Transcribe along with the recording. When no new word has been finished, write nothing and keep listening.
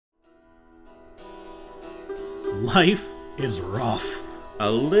Life is rough. A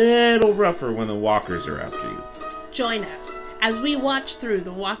little rougher when the walkers are after you. Join us as we watch through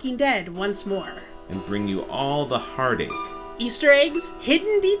The Walking Dead once more. And bring you all the heartache, Easter eggs,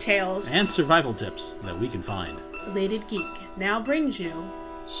 hidden details, And survival tips that we can find. Related Geek now brings you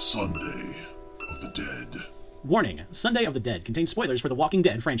Sunday of the Dead. Warning, Sunday of the Dead contains spoilers for the Walking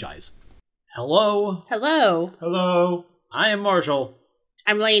Dead franchise. Hello. Hello. Hello. I am Marshall.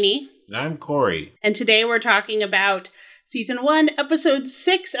 I'm Laney. And I'm Corey. And today we're talking about Season 1, Episode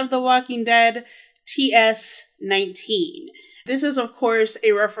 6 of The Walking Dead, TS-19. This is, of course,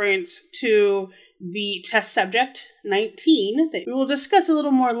 a reference to the test subject, 19, that we will discuss a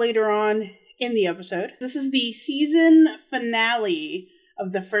little more later on in the episode. This is the season finale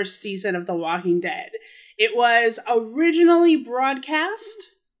of the first season of The Walking Dead. It was originally broadcast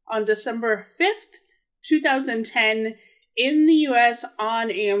on December 5th, 2010, in the US on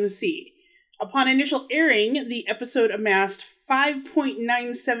AMC. Upon initial airing, the episode amassed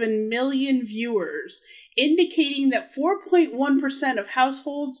 5.97 million viewers, indicating that 4.1% of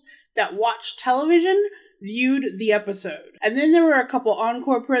households that watched television viewed the episode. And then there were a couple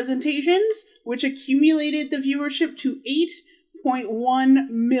encore presentations, which accumulated the viewership to 8.1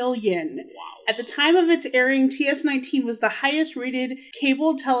 million. Wow. At the time of its airing, TS-19 was the highest rated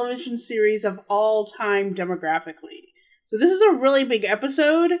cable television series of all time demographically. So this is a really big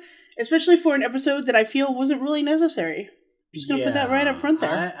episode, especially for an episode that I feel wasn't really necessary. Just gonna put that right up front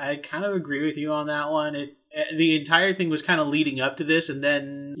there. I kind of agree with you on that one. The entire thing was kind of leading up to this, and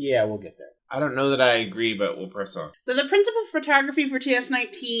then, yeah, we'll get there. I don't know that I agree, but we'll press on. So the principal photography for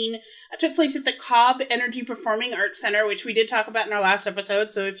TS-19 took place at the Cobb Energy Performing Arts Center, which we did talk about in our last episode.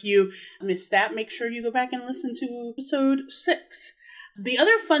 So if you missed that, make sure you go back and listen to episode 6. The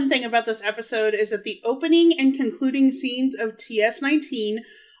other fun thing about this episode is that the opening and concluding scenes of TS-19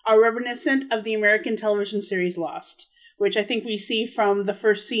 are reminiscent of the American television series Lost, which I think we see from the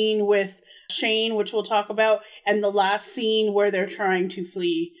first scene with Shane, which we'll talk about, and the last scene where they're trying to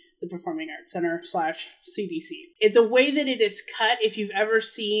flee the Performing Arts Center / CDC. The way that it is cut, if you've ever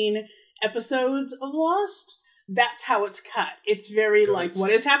seen episodes of Lost, that's how it's cut. It's very like,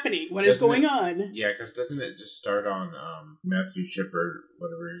 what is happening? What is going on? Yeah, because doesn't it just start on Matthew Shepard,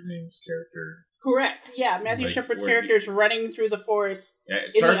 whatever his name's character? Correct. Yeah, Matthew Shepard's character is running through the forest. Yeah,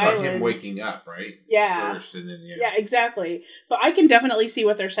 it starts on him waking up, right? Yeah. First, and then yeah, exactly. But I can definitely see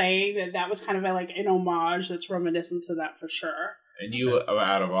what they're saying. That was kind of like an homage that's reminiscent to that for sure. And you,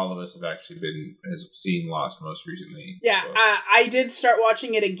 out of all of us, have actually has seen Lost most recently. Yeah, so. I did start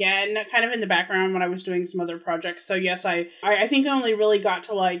watching it again, kind of in the background when I was doing some other projects. So yes, I think I only really got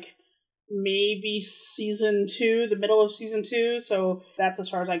to like maybe season 2, the middle of season 2. So that's as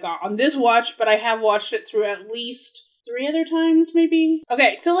far as I got on this watch. But I have watched it through at least 3 other times, maybe.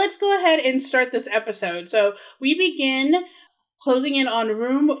 Okay, so let's go ahead and start this episode. So we begin closing in on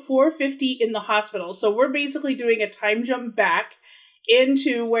room 450 in the hospital. So we're basically doing a time jump back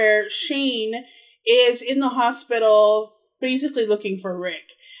into where Shane is in the hospital basically looking for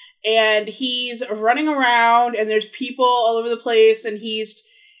Rick. And he's running around and there's people all over the place and he's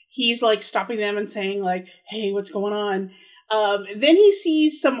like stopping them and saying like, hey, what's going on? Then he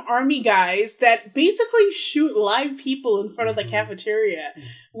sees some army guys that basically shoot live people in front of the cafeteria,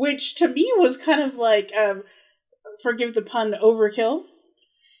 which to me was kind of like, forgive the pun, overkill.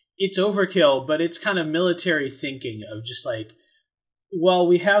 It's overkill, but it's kind of military thinking of just like, well,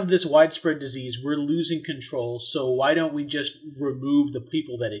 we have this widespread disease, we're losing control, so why don't we just remove the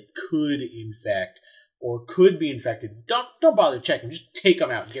people that it could infect or could be infected? Don't bother checking, just take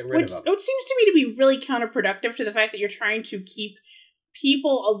them out and get rid of them. It seems to me to be really counterproductive to the fact that you're trying to keep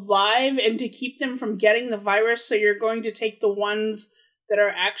people alive and to keep them from getting the virus, so you're going to take the ones that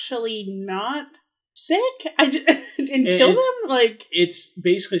are actually not sick and kill them? Like, it's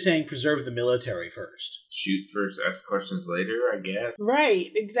basically saying preserve the military first. Shoot first, ask questions later, I guess. Right,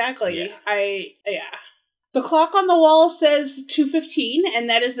 exactly. Yeah. The clock on the wall says 2:15, and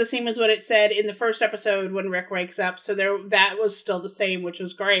that is the same as what it said in the first episode when Rick wakes up, so that was still the same, which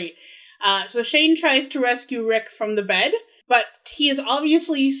was great. So Shane tries to rescue Rick from the bed, but he is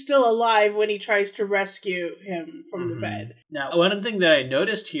obviously still alive when he tries to rescue him from the bed. Now, one thing that I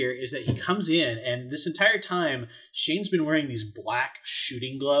noticed here is that he comes in, and this entire time, Shane's been wearing these black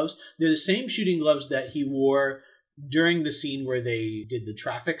shooting gloves. They're the same shooting gloves that he wore during the scene where they did the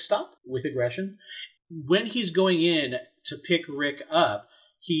traffic stop with aggression. When he's going in to pick Rick up,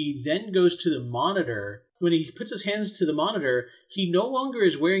 he then goes to the monitor. When he puts his hands to the monitor, he no longer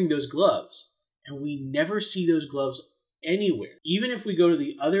is wearing those gloves. And we never see those gloves anywhere. Even if we go to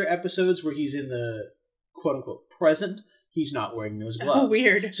the other episodes where he's in the quote-unquote present, he's not wearing those gloves. Oh,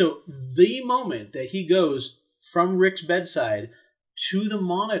 weird. So the moment that he goes from Rick's bedside to the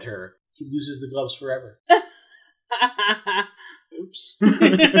monitor, he loses the gloves forever. Oops.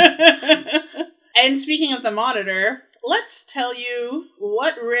 And speaking of the monitor, let's tell you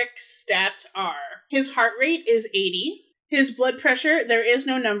what Rick's stats are. His heart rate is 80. His blood pressure, there is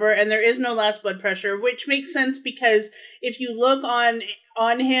no number, and there is no last blood pressure, which makes sense because if you look on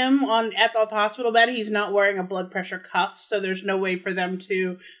him at the hospital bed, he's not wearing a blood pressure cuff, so there's no way for them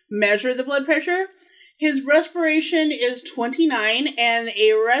to measure the blood pressure. His respiration is 29, and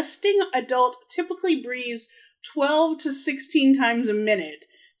a resting adult typically breathes 12 to 16 times a minute.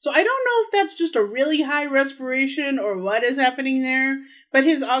 So I don't know if that's just a really high respiration or what is happening there, but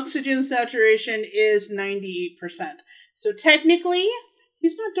his oxygen saturation is 98%. So technically,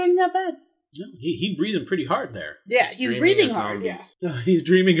 he's not doing that bad. No, he's breathing pretty hard there. Yeah, he's breathing hard, yeah. Oh, he's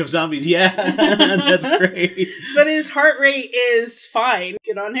dreaming of zombies, yeah. That's great. But his heart rate is fine.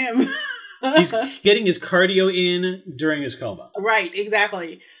 Good on him. He's getting his cardio in during his coma. Right,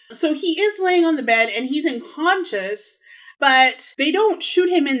 exactly. So he is laying on the bed and he's unconscious, but they don't shoot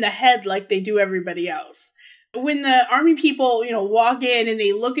him in the head like they do everybody else. When the army people, walk in and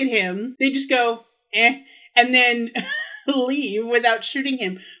they look at him, they just go, eh, and then leave without shooting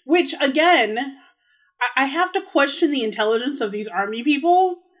him. Which, again, I have to question the intelligence of these army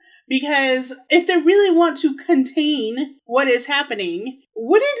people, because if they really want to contain what is happening,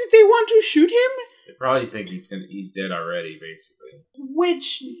 wouldn't they want to shoot him? They probably think he's dead already, basically.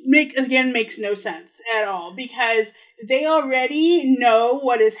 Which makes no sense at all, because they already know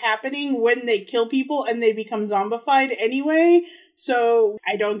what is happening when they kill people and they become zombified anyway. So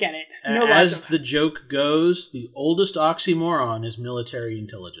I don't get it. No As the joke goes, the oldest oxymoron is military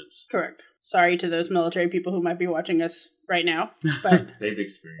intelligence. Correct. Sorry to those military people who might be watching us right now, but they've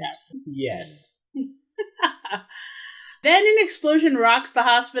experienced it. Yes. Then an explosion rocks the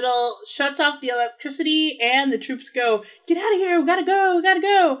hospital, shuts off the electricity, and the troops go, "Get out of here, we gotta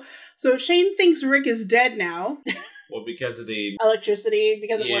go. So Shane thinks Rick is dead now. Well, because of the electricity,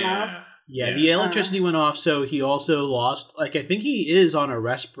 because it went off. Yeah, the electricity went off, so he also lost, I think he is on a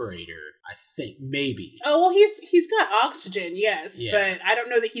respirator. I think, maybe. Oh, well, he's got oxygen, yes, but I don't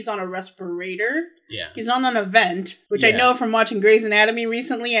know that he's on a respirator. Yeah. He's on an vent, which I know from watching Grey's Anatomy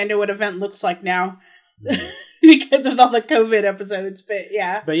recently. I know what a vent looks like now. Because of all the COVID episodes, but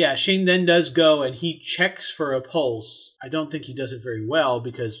yeah. But yeah, Shane then does go and he checks for a pulse. I don't think he does it very well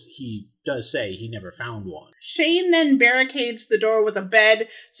because he does say he never found one. Shane then barricades the door with a bed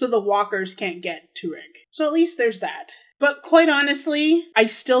so the walkers can't get to Rick. So at least there's that. But quite honestly, I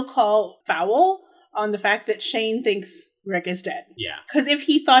still call foul on the fact that Shane thinks Rick is dead. Yeah. Because if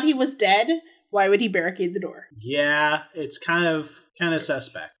he thought he was dead, why would he barricade the door? Yeah, it's kind of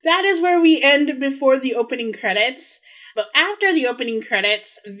suspect. That is where we end before the opening credits. But after the opening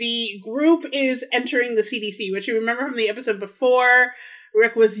credits, the group is entering the CDC, which you remember from the episode before.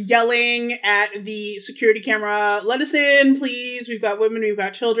 Rick was yelling at the security camera, "Let us in, please. We've got women, we've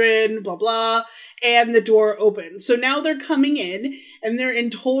got children, blah, blah." And the door opens. So now they're coming in, and they're in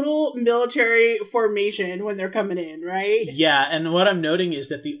total military formation when they're coming in, right? Yeah, and what I'm noting is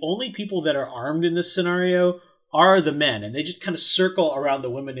that the only people that are armed in this scenario are the men, and they just kind of circle around the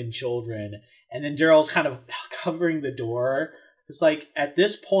women and children, and then Daryl's kind of covering the door. It's like, at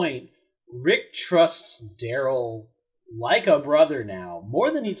this point, Rick trusts Daryl like a brother now,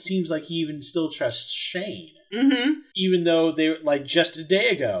 more than it seems like he even still trusts Shane. Mm-hmm. Even though they, like, just a day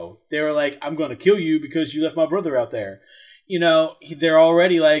ago, they were like, "I'm going to kill you because you left my brother out there." They're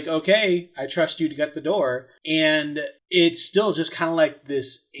already like, "Okay, I trust you to get the door." And it's still just kind of like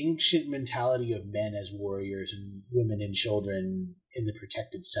this ancient mentality of men as warriors and women and children in the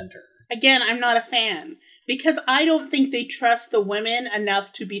protected center. Again, I'm not a fan, because I don't think they trust the women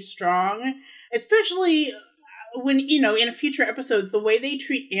enough to be strong, especially when, in future episodes, the way they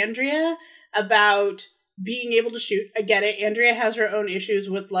treat Andrea about being able to shoot. I get it. Andrea has her own issues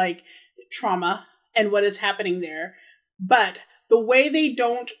with, like, trauma and what is happening there. But the way they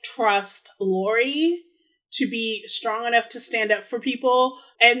don't trust Lori to be strong enough to stand up for people,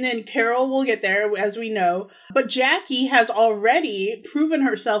 and then Carol will get there, as we know. But Jackie has already proven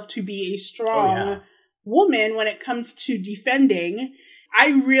herself to be a strong woman when it comes to defending. I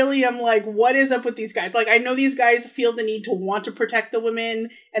really am like, what is up with these guys? Like, I know these guys feel the need to want to protect the women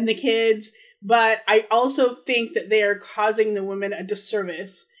and the kids, but I also think that they are causing the women a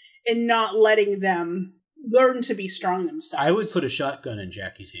disservice in not letting them learn to be strong themselves. I would put a shotgun in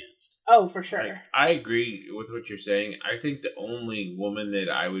Jackie's hands. Oh, for sure. I agree with what you're saying. I think the only woman that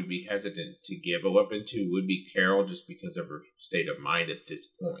I would be hesitant to give a weapon to would be Carol, just because of her state of mind at this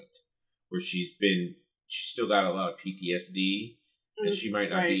point, where she's still got a lot of PTSD. And she might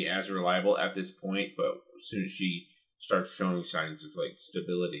not be as reliable at this point, but as soon as she starts showing signs of like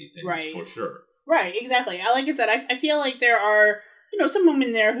stability, then for sure. Right, exactly. Like I said, I feel like there are, some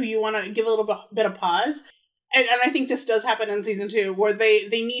women there who you want to give a little bit of pause. And I think this does happen in season 2, where they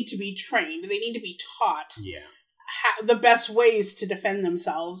need to be trained. They need to be taught the best ways to defend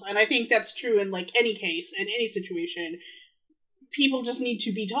themselves. And I think that's true in like any case, in any situation. People just need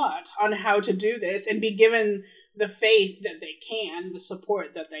to be taught on how to do this and be given the faith that they can, the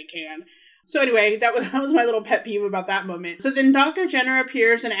support that they can. So anyway, that was my little pet peeve about that moment. So then Dr. Jenner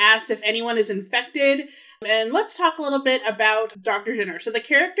appears and asks if anyone is infected. And let's talk a little bit about Dr. Jenner. So the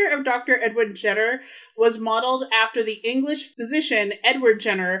character of Dr. Edward Jenner was modeled after the English physician Edward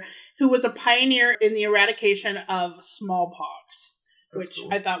Jenner, who was a pioneer in the eradication of smallpox, which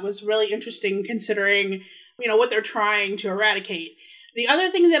cool. I thought was really interesting considering, what they're trying to eradicate. The other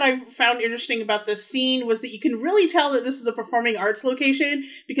thing that I found interesting about this scene was that you can really tell that this is a performing arts location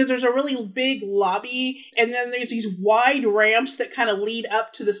because there's a really big lobby and then there's these wide ramps that kind of lead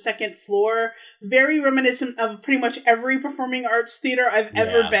up to the second floor. Very reminiscent of pretty much every performing arts theater I've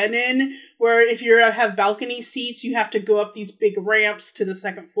ever been in, where if you have balcony seats, you have to go up these big ramps to the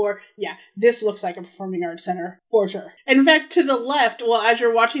second floor. Yeah, this looks like a performing arts center, for sure. In fact, to the left, as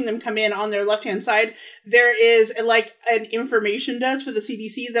you're watching them come in on their left-hand side, there is like an information desk for the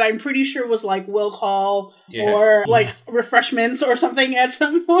CDC that I'm pretty sure was like will call or like refreshments or something at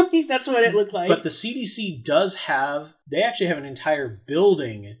some point. That's what it looked like. But the CDC does they actually have an entire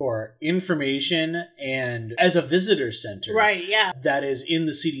building for information and as a visitor center. Right, yeah. That is in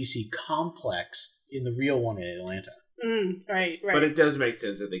the CDC complex in the real one in Atlanta. Right. But it does make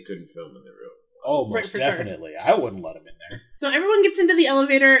sense that they couldn't film in the real one. Oh, most definitely. Sure. I wouldn't let them in there. So everyone gets into the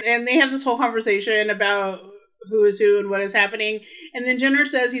elevator and they have this whole conversation about who is who and what is happening. And then Jenner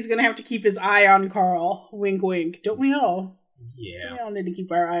says he's going to have to keep his eye on Carl. Wink, wink. Don't we all? Yeah. We all need to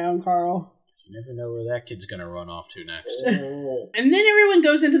keep our eye on Carl. You never know where that kid's going to run off to next. And then everyone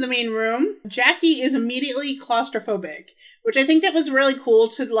goes into the main room. Jackie is immediately claustrophobic, which I think that was really cool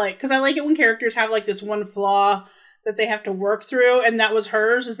to because I like it when characters have like this one flaw that they have to work through, and that was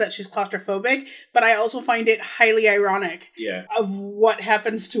hers, is that she's claustrophobic, but I also find it highly ironic of what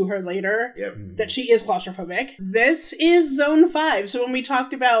happens to her later, that she is claustrophobic. This is Zone 5, so when we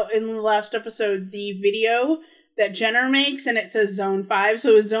talked about in the last episode the video that Jenner makes, and it says Zone 5,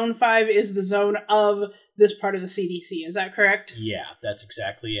 so Zone 5 is the zone of this part of the CDC, is that correct? Yeah, that's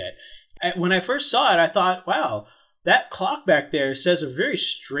exactly it. When I first saw it, I thought, wow, that clock back there says a very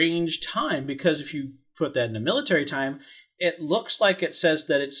strange time, because if you put that in the military time, it looks like it says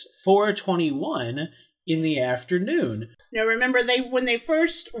that it's 4:21 in the afternoon. Now remember, when they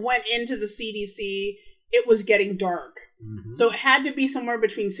first went into the CDC, it was getting dark. Mm-hmm. So it had to be somewhere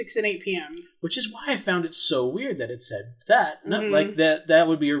between 6 and 8 p.m. Which is why I found it so weird that it said that. Not like that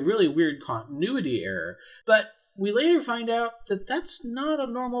would be a really weird continuity error. But we later find out that that's not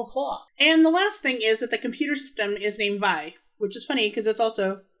a normal clock. And the last thing is that the computer system is named Vi, which is funny because it's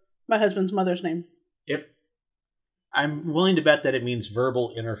also my husband's mother's name. Yep. I'm willing to bet that it means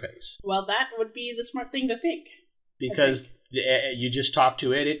verbal interface. Well, that would be the smart thing to think. Because you just talk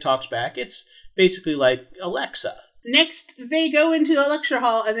to it, it talks back. It's basically like Alexa. Next, they go into a lecture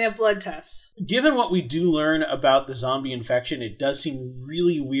hall and they have blood tests. Given what we do learn about the zombie infection, it does seem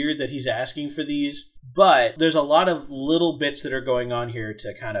really weird that he's asking for these. But there's a lot of little bits that are going on here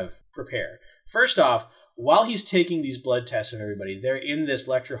to kind of prepare. First off, while he's taking these blood tests of everybody, they're in this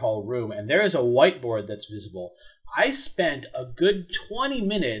lecture hall room, and there is a whiteboard that's visible. I spent a good 20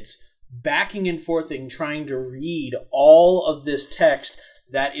 minutes backing and forthing trying to read all of this text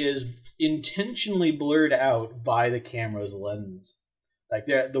that is intentionally blurred out by the camera's lens. Like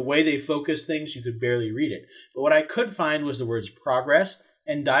the way they focus things, you could barely read it. But what I could find was the words progress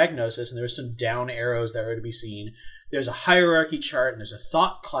and diagnosis, and there's some down arrows that are to be seen. There's a hierarchy chart, and there's a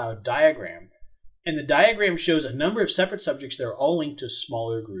thought cloud diagram. And the diagram shows a number of separate subjects that are all linked to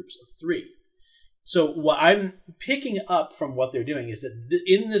smaller groups of 3. So what I'm picking up from what they're doing is that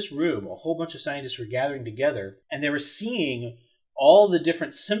in this room, a whole bunch of scientists were gathering together, and they were seeing all the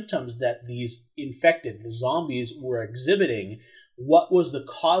different symptoms that these infected, the zombies, were exhibiting, what was the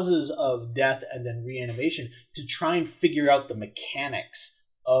causes of death and then reanimation, to try and figure out the mechanics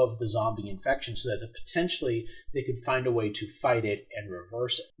of the zombie infection so that potentially they could find a way to fight it and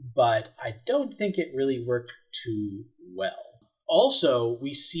reverse it. But I don't think it really worked too well. Also,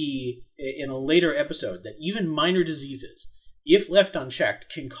 we see in a later episode that even minor diseases, if left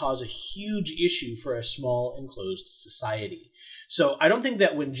unchecked, can cause a huge issue for a small enclosed society. So I don't think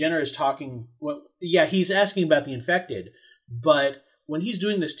that when Jenner is talking, he's asking about the infected, but when he's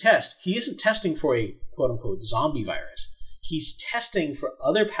doing this test, he isn't testing for a quote-unquote zombie virus. he's testing for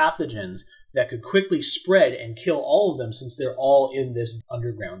other pathogens that could quickly spread and kill all of them since they're all in this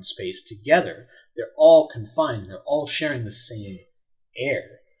underground space together. They're all confined. They're all sharing the same air.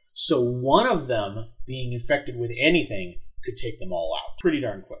 So one of them being infected with anything could take them all out pretty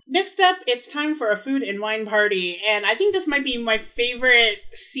darn quick. Next up, it's time for a food and wine party. And I think this might be my favorite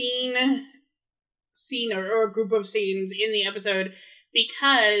scene or a group of scenes in the episode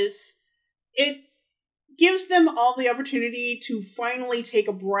because it gives them all the opportunity to finally take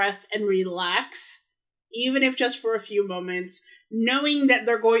a breath and relax, even if just for a few moments, knowing that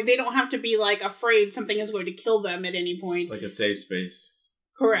they don't have to be like afraid something is going to kill them at any point. It's like a safe space.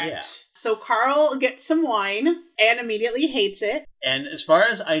 Correct. Yeah. So Carl gets some wine and immediately hates it. And as far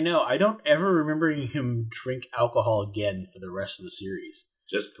as I know, I don't ever remember him drink alcohol again for the rest of the series.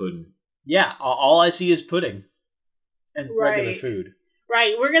 Just pudding. Yeah, all I see is pudding and regular Right. food.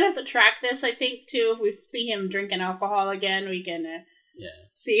 Right, we're going to have to track this, I think, too. If we see him drinking alcohol again, we can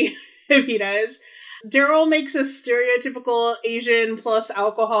see if he does. Daryl makes a stereotypical Asian plus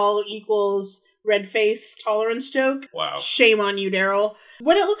alcohol equals red face tolerance joke. Wow. Shame on you, Daryl.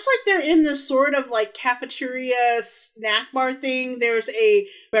 When it looks like they're in this sort of like cafeteria snack bar thing, there's a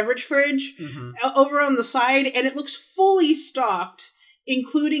beverage fridge over on the side, and it looks fully stocked,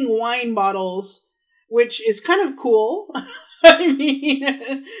 including wine bottles, which is kind of cool. I mean,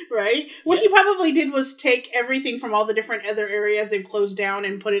 right? What he probably did was take everything from all the different other areas they've closed down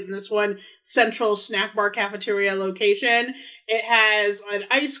and put it in this one central snack bar cafeteria location. It has an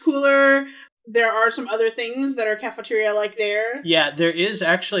ice cooler. There are some other things that are cafeteria-like there. Yeah, there is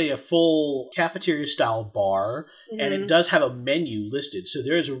actually a full cafeteria-style bar, and it does have a menu listed. So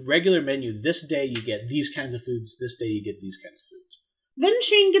there is a regular menu. This day you get these kinds of foods. This day you get these kinds of foods. Then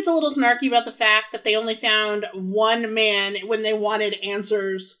Shane gets a little snarky about the fact that they only found one man when they wanted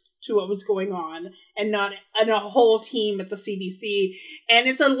answers to what was going on, and not a whole team at the CDC. And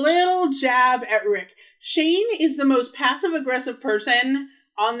it's a little jab at Rick. Shane is the most passive-aggressive person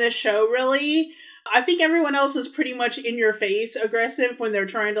on this show, really. I think everyone else is pretty much in your face aggressive when they're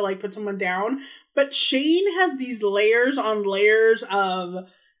trying to like put someone down. But Shane has these layers on layers of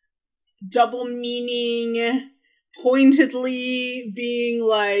double meaning, pointedly being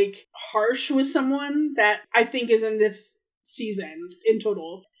like harsh with someone that I think is in this season in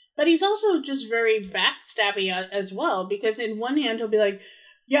total. But he's also just very backstabby as well, because in one hand he'll be like,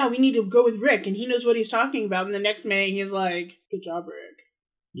 yeah, we need to go with Rick and he knows what he's talking about, and the next minute he's like, good job, Rick.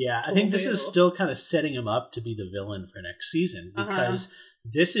 Yeah, I think this is still kind of setting him up to be the villain for next season, because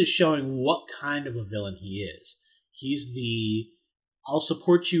this is showing what kind of a villain he is. He's the I'll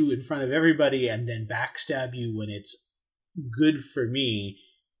support you in front of everybody and then backstab you when it's good for me,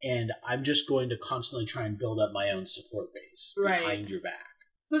 and I'm just going to constantly try and build up my own support base behind your back.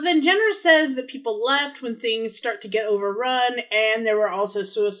 So then Jenner says that people left when things start to get overrun, and there were also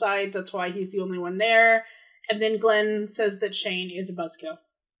suicides. That's why he's the only one there. And then Glenn says that Shane is a buzzkill.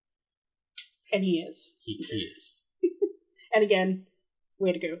 And he is. He is. And again,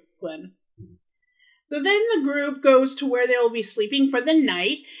 way to go, Glenn. So then the group goes to where they will be sleeping for the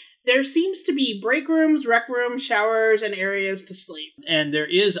night. There seems to be break rooms, rec rooms, showers, and areas to sleep. And there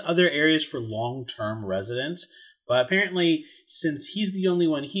is other areas for long-term residents, but apparently, since he's the only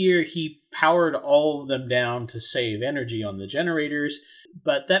one here, he powered all of them down to save energy on the generators,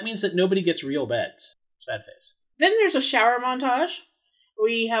 but that means that nobody gets real beds. Sad face. Then there's a shower montage.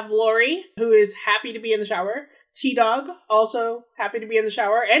 We have Lori, who is happy to be in the shower. T-Dog, also happy to be in the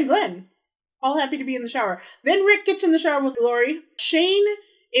shower. And Glenn, all happy to be in the shower. Then Rick gets in the shower with Lori. Shane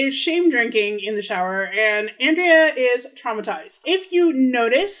is shame drinking in the shower. And Andrea is traumatized. If you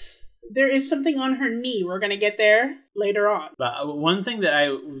notice, there is something on her knee. We're going to get there later on. But one thing that I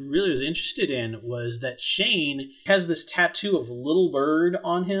really was interested in was that Shane has this tattoo of a little bird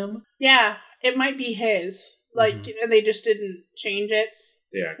on him. Yeah, it might be his. And they just didn't change it.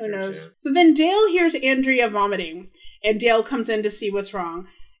 Yeah, who knows? Yeah. So then Dale hears Andrea vomiting, and Dale comes in to see what's wrong.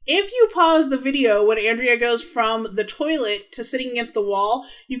 If you pause the video when Andrea goes from the toilet to sitting against the wall,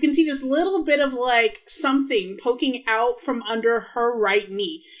 you can see this little bit of like something poking out from under her right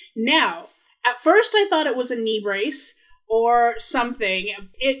knee. Now, at first I thought it was a knee brace or something.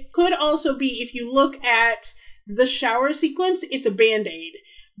 It could also be, if you look at the shower sequence, it's a Band-Aid.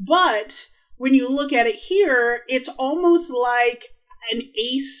 But when you look at it here, it's almost like an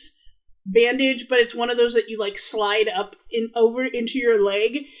ace bandage, but it's one of those that you like slide up over into your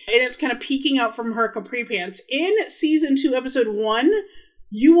leg, and it's kind of peeking out from her capri pants. In season 2, episode 1,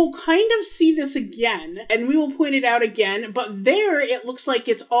 you will kind of see this again, and we will point it out again, but there it looks like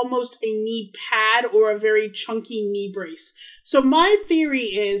it's almost a knee pad or a very chunky knee brace. So my theory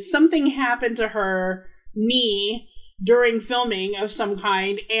is something happened to her knee during filming of some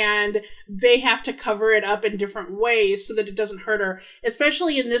kind, and they have to cover it up in different ways so that it doesn't hurt her,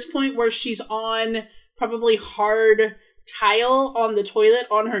 especially in this point where she's on probably hard tile on the toilet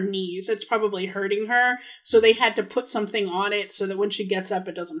on her knees. It's probably hurting her, so they had to put something on it so that when she gets up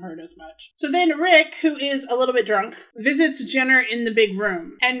it doesn't hurt as much. So then Rick, who is a little bit drunk, visits Jenner in the big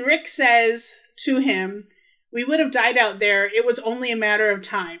room, and Rick says to him, "We would have died out there. It was only a matter of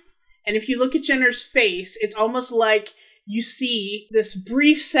time." And if you look at Jenner's face, it's almost like you see this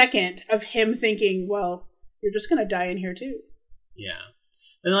brief second of him thinking, well, you're just going to die in here too. Yeah.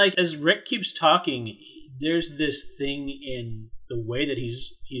 And like, as Rick keeps talking, there's this thing in the way that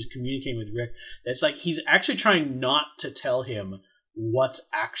he's communicating with Rick that's like he's actually trying not to tell him what's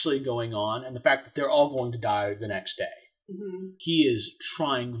actually going on and the fact that they're all going to die the next day. Mm-hmm. He is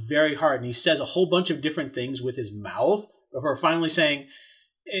trying very hard, and he says a whole bunch of different things with his mouth before finally saying,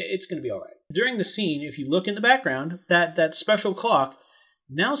 it's going to be all right. During the scene, if you look in the background, that special clock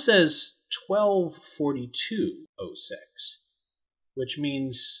now says 12:42:06, which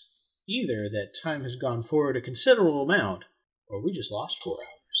means either that time has gone forward a considerable amount, or we just lost 4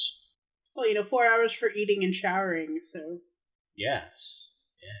 hours. Well, 4 hours for eating and showering, so... Yes.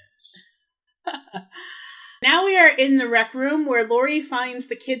 Now we are in the rec room where Lori finds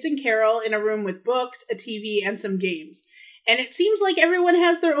the kids and Carol in a room with books, a TV, and some games. And it seems like everyone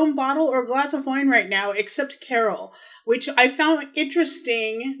has their own bottle or glass of wine right now, except Carol, which I found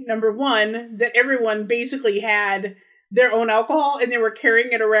interesting, number one, that everyone basically had their own alcohol and they were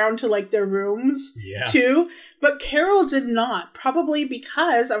carrying it around to like their rooms too. But Carol did not, probably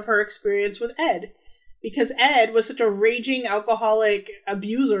because of her experience with Ed. Because Ed was such a raging alcoholic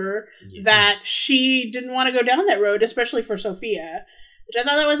abuser that she didn't want to go down that road, especially for Sophia. Which I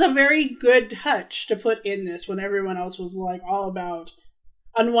thought that was a very good touch to put in this when everyone else was like all about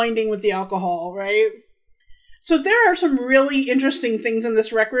unwinding with the alcohol, right? So there are some really interesting things in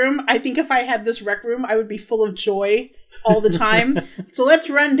this rec room. I think if I had this rec room, I would be full of joy all the time. So let's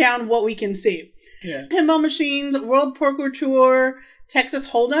run down what we can see. Yeah. Pinball machines, World Poker Tour, Texas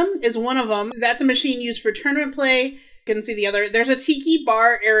Hold'em is one of them. That's a machine used for tournament play. You can see the other. There's a tiki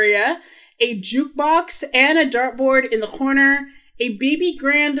bar area, a jukebox, and a dartboard in the corner, a baby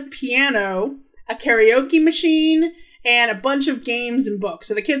grand piano, a karaoke machine, and a bunch of games and books.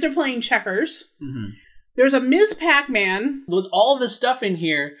 So the kids are playing checkers. Mm-hmm. There's a Ms. Pac-Man. With all this stuff in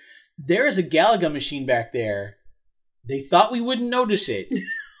here, there is a Galaga machine back there. They thought we wouldn't notice it.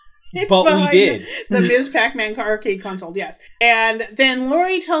 But we did. The Ms. Pac-Man arcade console, yes. And then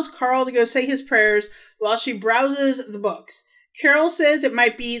Lori tells Carl to go say his prayers while she browses the books. Carol says it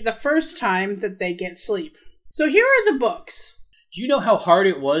might be the first time that they get sleep. So here are the books. Do you know how hard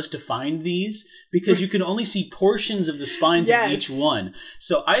it was to find these? Because you can only see portions of the spines of each one.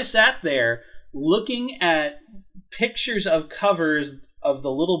 So I sat there looking at pictures of covers of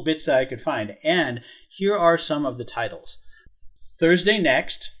the little bits that I could find. And here are some of the titles. Thursday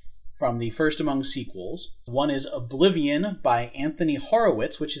Next, from the First Among Sequels. One is Oblivion by Anthony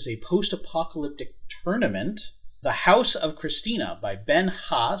Horowitz, which is a post-apocalyptic tournament. The House of Christina by Ben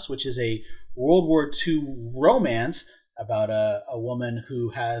Haas, which is a World War II romance about a woman who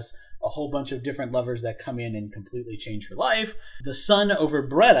has a whole bunch of different lovers that come in and completely change her life. The Sun Over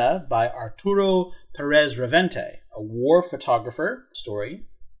Breda by Arturo Perez Revente, a war photographer story.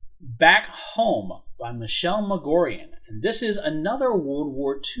 Back Home by Michelle Magorian. And this is another World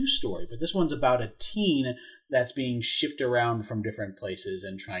War II story, but this one's about a teen that's being shipped around from different places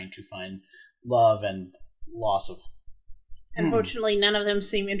and trying to find love and loss of... Unfortunately, none of them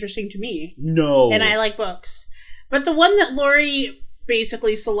seem interesting to me. No. And I like books. But the one that Lori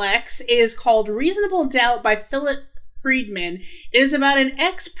basically selects is called Reasonable Doubt by Philip Friedman. It is about an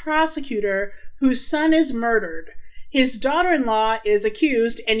ex-prosecutor whose son is murdered. His daughter-in-law is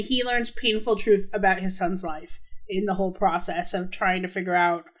accused, and he learns painful truth about his son's life in the whole process of trying to figure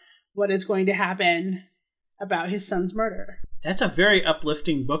out what is going to happen about his son's murder. That's a very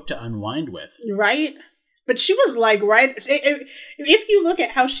uplifting book to unwind with. Right? But she was like, right... If you look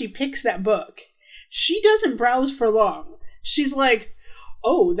at how she picks that book, she doesn't browse for long. She's like,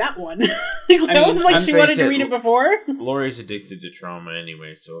 oh, that one. That was like she wanted to read it before. Lori's addicted to trauma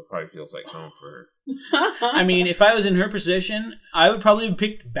anyway, so it probably feels like home for her. I mean, if I was in her position, I would probably have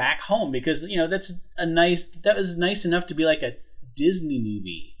picked Back Home because, that was nice enough to be like a Disney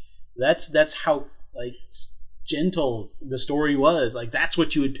movie. That's how like gentle the story was. Like that's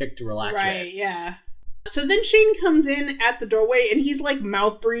what you would pick to relax with. Right, yeah. So then Shane comes in at the doorway and he's like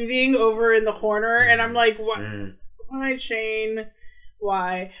mouth breathing over in the corner and I'm like, what? Why, Shane?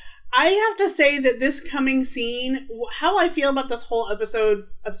 Why? I have to say that this coming scene, how I feel about this whole episode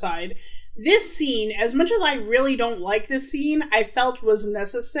aside, this scene, as much as I really don't like this scene, I felt was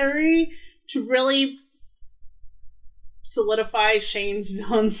necessary to really solidify Shane's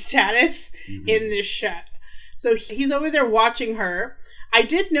villain status in this show. So he's over there watching her. I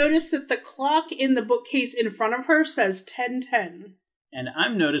did notice that the clock in the bookcase in front of her says 10:10. And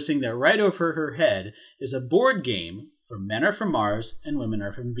I'm noticing that right over her head is a board game for Men Are From Mars and Women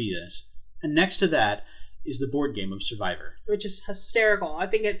Are From Venus. And next to that is the board game of Survivor. Which is hysterical. I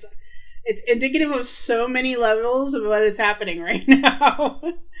think it's indicative of so many levels of what is happening right now.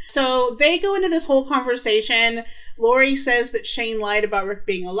 So they go into this whole conversation. Lori says that Shane lied about Rick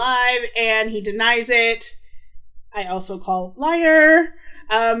being alive, and he denies it. I also call liar.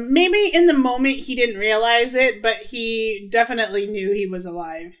 Maybe in the moment he didn't realize it, but he definitely knew he was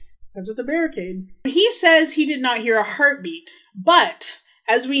alive because of the barricade. He says he did not hear a heartbeat, but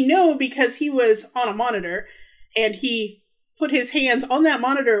as we know, because he was on a monitor and he put his hands on that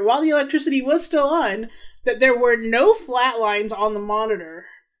monitor while the electricity was still on, that there were no flat lines on the monitor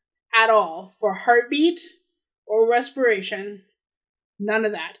at all for heartbeat or respiration. None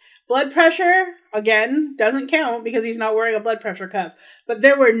of that. Blood pressure, again, doesn't count because he's not wearing a blood pressure cuff. But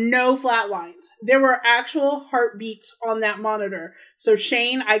there were no flat lines. There were actual heartbeats on that monitor. So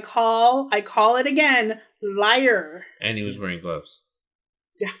Shane, I call it again, liar. And he was wearing gloves.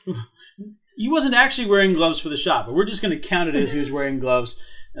 Yeah. He wasn't actually wearing gloves for the shot, but we're just going to count it as he was wearing gloves.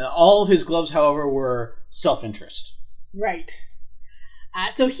 All of his gloves, however, were self-interest. Right.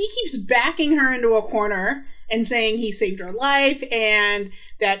 So he keeps backing her into a corner and saying he saved her life and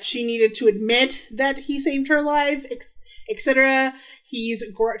that she needed to admit that he saved her life, etc. He's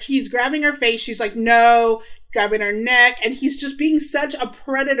grabbing her face. She's like, no, grabbing her neck. And he's just being such a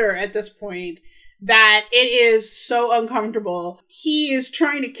predator at this point that it is so uncomfortable. He is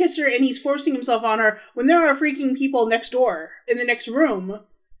trying to kiss her and he's forcing himself on her when there are freaking people next door in the next room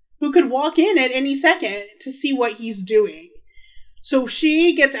who could walk in at any second to see what he's doing. So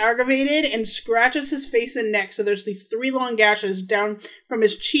she gets aggravated and scratches his face and neck. So there's these 3 long gashes down from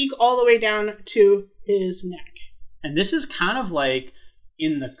his cheek all the way down to his neck. And this is kind of like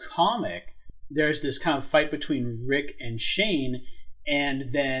in the comic, there's this kind of fight between Rick and Shane,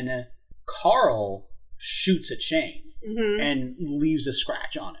 and then Carl shoots at Shane and leaves a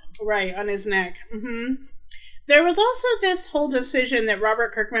scratch on him. Right, on his neck. There was also this whole decision that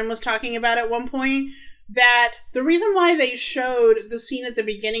Robert Kirkman was talking about at one point, that the reason why they showed the scene at the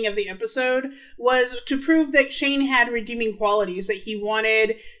beginning of the episode was to prove that Shane had redeeming qualities, that he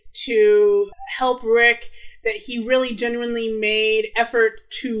wanted to help Rick, that he really genuinely made effort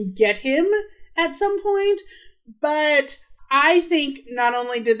to get him at some point. But I think not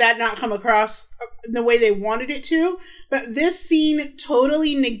only did that not come across the way they wanted it to, but this scene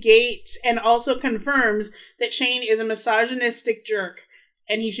totally negates and also confirms that Shane is a misogynistic jerk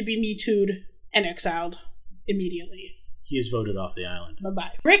and he should be Me Too'd and exiled immediately. He is voted off the island.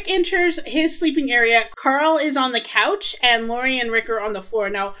 Bye-bye. Rick enters his sleeping area. Carl is on the couch, and Lori and Rick are on the floor.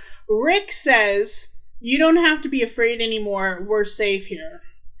 Now, Rick says, you don't have to be afraid anymore. We're safe here.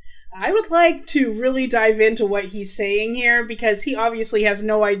 I would like to really dive into what he's saying here, because he obviously has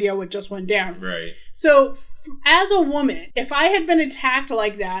no idea what just went down. Right. So, as a woman, if I had been attacked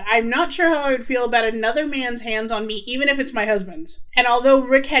like that, I'm not sure how I would feel about another man's hands on me, even if it's my husband's. And although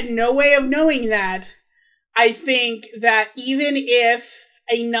Rick had no way of knowing that, I think that even if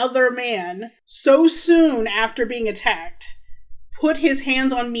another man, so soon after being attacked, put his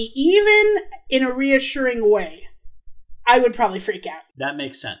hands on me, even in a reassuring way, I would probably freak out. That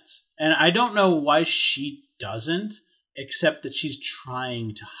makes sense. And I don't know why she doesn't, except that she's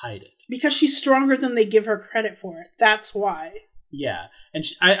trying to hide it. Because she's stronger than they give her credit for it. That's why. Yeah. And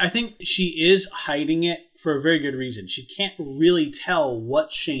I think she is hiding it for a very good reason. She can't really tell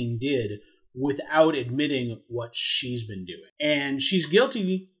what Shane did without admitting what she's been doing. And she's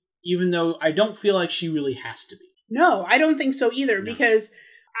guilty, even though I don't feel like she really has to be. No, I don't think so either, because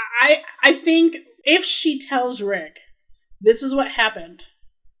I think if she tells Rick, this is what happened,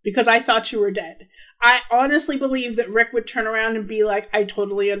 because I thought you were dead, I honestly believe that Rick would turn around and be like, I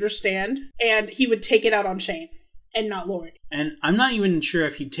totally understand, and he would take it out on Shane, and not Lori. And I'm not even sure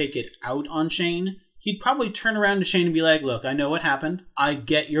if he'd take it out on Shane. He'd probably turn around to Shane and be like, look, I know what happened. I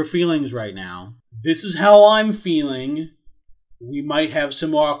get your feelings right now. This is how I'm feeling. We might have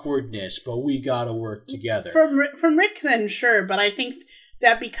some awkwardness, but we gotta work together. From Rick, then, sure, but I think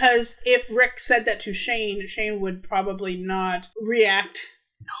that because if Rick said that to Shane, Shane would probably not react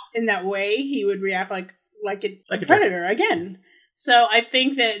in that way. He would react like a predator again. So I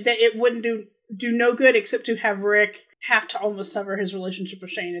think that it wouldn't do no good except to have Rick have to almost sever his relationship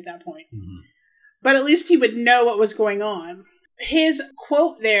with Shane at that point. Mm-hmm. But at least he would know what was going on. His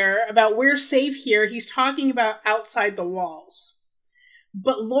quote there about we're safe here, he's talking about outside the walls.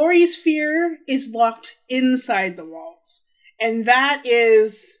 But Lori's fear is locked inside the walls. And that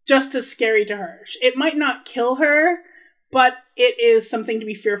is just as scary to her. It might not kill her, but it is something to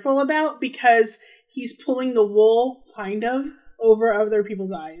be fearful about because he's pulling the wool, kind of, over other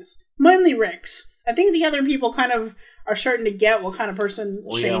people's eyes. Mainly Rick's. I think the other people kind of are starting to get what kind of person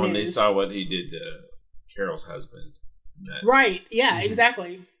Shane is. When they saw what he did to Carol's husband. Right, yeah,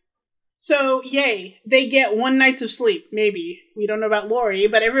 exactly. So, yay. They get 1 night of sleep, maybe. We don't know about Lori,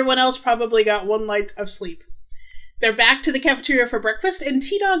 but everyone else probably got 1 night of sleep. They're back to the cafeteria for breakfast, and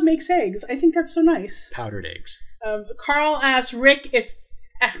T-Dog makes eggs. I think that's so nice. Powdered eggs. Carl asks Rick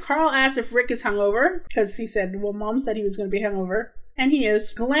if Rick is hungover, because he said, well, Mom said he was going to be hungover. And he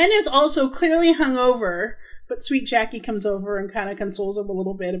is. Glenn is also clearly hungover, but sweet Jackie comes over and kind of consoles him a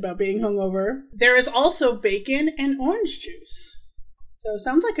little bit about being hungover. There is also bacon and orange juice. So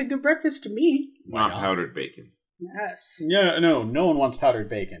sounds like a good breakfast to me. Not powdered bacon. Yes. Yeah, no one wants powdered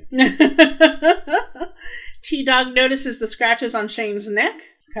bacon. T-Dog notices the scratches on Shane's neck.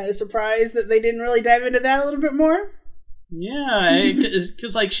 Kind of surprised that they didn't really dive into that a little bit more. Yeah,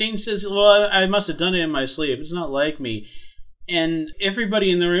 because like Shane says, well, I must have done it in my sleep. It's not like me. And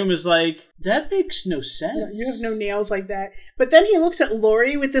everybody in the room is like, that makes no sense. Yeah, you have no nails like that. But then he looks at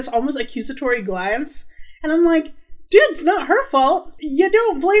Lori with this almost accusatory glance. And I'm like, dude, it's not her fault. You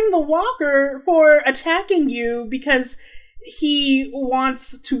don't blame the walker for attacking you because he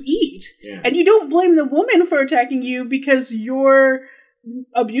wants to eat. Yeah. And you don't blame the woman for attacking you because you're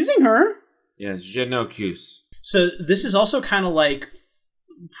abusing her. Yeah, she had no excuse. So this is also kind of like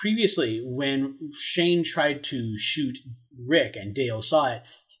previously when Shane tried to shoot Rick and Dale saw it,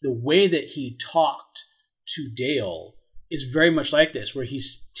 the way that he talked to Dale is very much like this, where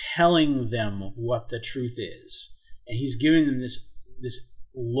he's telling them what the truth is. And he's giving them this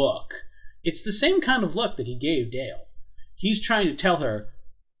look. It's the same kind of look that he gave Dale. He's trying to tell her,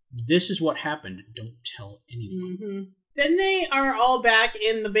 this is what happened. Don't tell anyone. Mm-hmm. Then they are all back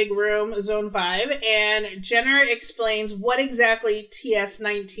in the big room, Zone 5, and Jenner explains what exactly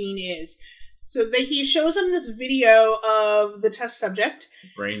TS-19 is. So he shows them this video of the test subject.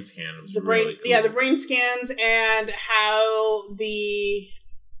 Brain scan was really cool. Yeah, the brain scans and how the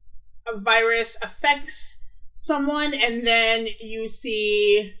virus affects someone, and then you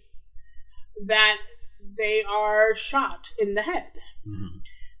see that they are shot in the head. Mm-hmm.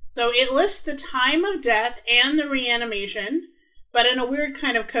 So it lists the time of death and the reanimation, but in a weird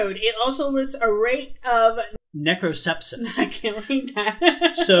kind of code. It also lists a rate of necrosepsis. I can't read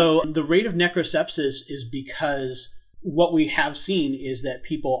that. So the rate of necrosepsis is because what we have seen is that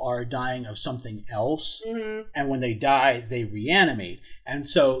people are dying of something else, and when they die, they reanimate. And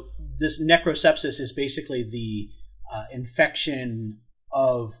so this necrosepsis is basically the infection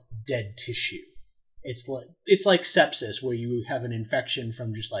of dead tissue. It's like sepsis, where you have an infection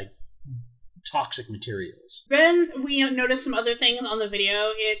from just like toxic materials. Then we notice some other things on the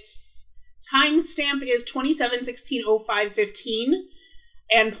video. Its timestamp is 27/16/05/15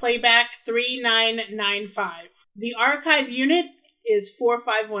 and playback 3995. The archive unit is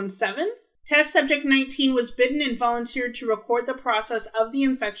 4517. Test subject 19 was bitten and volunteered to record the process of the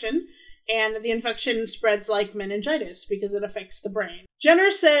infection, and the infection spreads like meningitis because it affects the brain. Jenner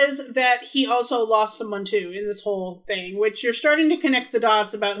says that he also lost someone too in this whole thing, which you're starting to connect the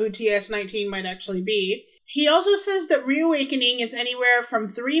dots about who TS-19 might actually be. He also says that reawakening is anywhere from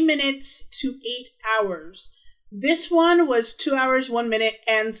 3 minutes to 8 hours. This one was 2 hours, 1 minute,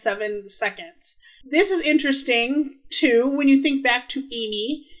 and 7 seconds. This is interesting, too, when you think back to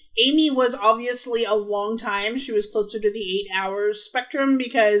Amy. Amy was obviously a long time. She was closer to the 8 hours spectrum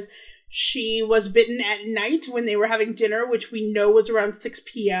because she was bitten at night when they were having dinner, which we know was around 6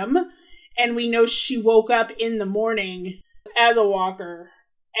 p.m. And we know she woke up in the morning as a walker.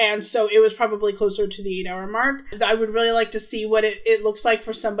 And so it was probably closer to the 8-hour mark. I would really like to see what it looks like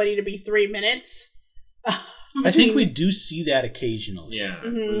for somebody to be 3 minutes. I think we do see that occasionally. Yeah,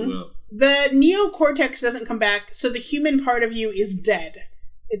 we will. The neocortex doesn't come back, so the human part of you is dead.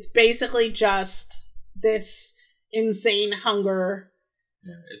 It's basically just this insane hunger.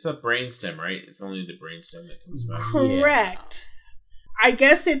 Yeah, it's a brainstem, right? It's only the brainstem that comes back. Correct. Yeah. I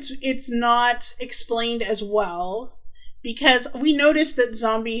guess it's not explained as well, because we noticed that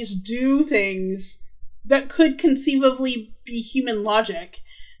zombies do things that could conceivably be human logic.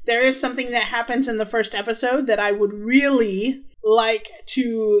 There is something that happens in the first episode that I would really like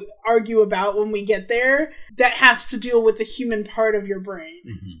to argue about when we get there that has to deal with the human part of your brain.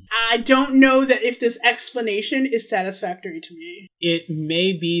 Mm-hmm. I don't know that if this explanation is satisfactory to me. It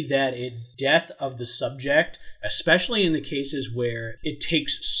may be that death of the subject especially in the cases where it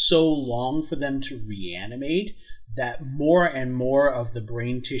takes so long for them to reanimate that more and more of the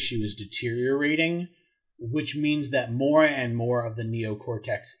brain tissue is deteriorating, which means that more and more of the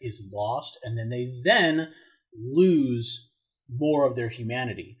neocortex is lost, and then they lose more of their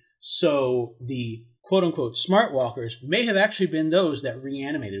humanity. So the quote-unquote smart walkers may have actually been those that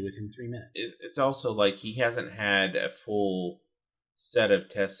reanimated within 3 minutes. It's also like he hasn't had a full set of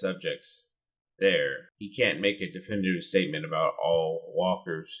test subjects there. He can't make a definitive statement about all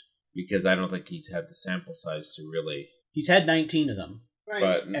walkers because I don't think he's had the sample size to really... He's had 19 of them.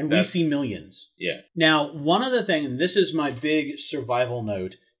 Right. And we see millions. Yeah. Now, one other thing, and this is my big survival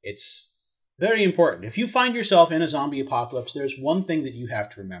note, it's very important. If you find yourself in a zombie apocalypse, there's one thing that you have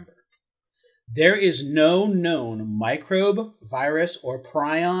to remember. There is no known microbe, virus, or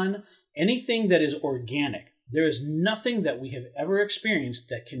prion, anything that is organic. There is nothing that we have ever experienced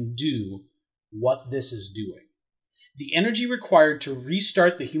that can do what this is doing. The energy required to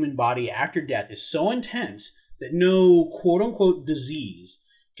restart the human body after death is so intense that no quote-unquote disease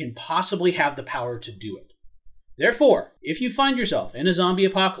can possibly have the power to do it. Therefore, if you find yourself in a zombie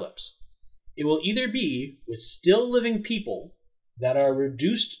apocalypse, it will either be with still living people that are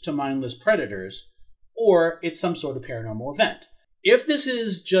reduced to mindless predators, or it's some sort of paranormal event. If this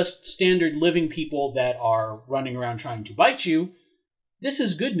is just standard living people that are running around trying to bite you, this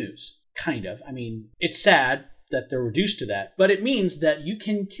is good news, kind of. I mean, it's sad that they're reduced to that, but it means that you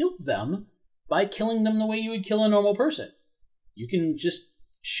can kill them by killing them the way you would kill a normal person. You can just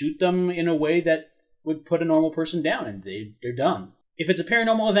shoot them in a way that would put a normal person down, and they're done. If it's a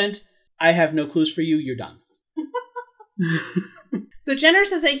paranormal event, I have no clues for you, you're done. So Jenner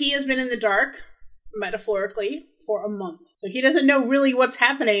says that he has been in the dark, metaphorically, for a month. So he doesn't know really what's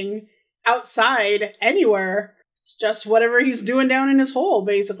happening outside anywhere. It's just whatever he's doing down in his hole,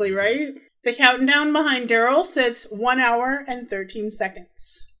 basically, right? The countdown behind Daryl says 1 hour and 13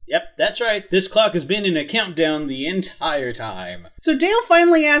 seconds. Yep, that's right. This clock has been in a countdown the entire time. So Dale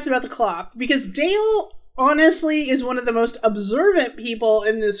finally asks about the clock, because Dale, honestly, is one of the most observant people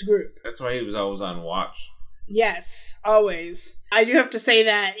in this group. That's why he was always on watch. Yes, always. I do have to say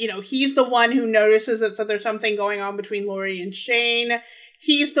that, he's the one who notices that there's something going on between Lori and Shane.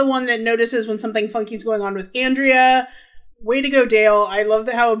 He's the one that notices when something funky is going on with Andrea. Way to go, Dale. I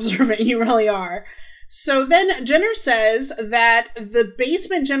love how observant you really are. So then Jenner says that the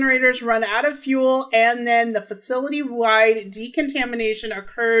basement generators run out of fuel, and then the facility-wide decontamination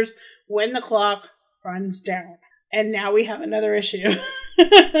occurs when the clock runs down. And now we have another issue.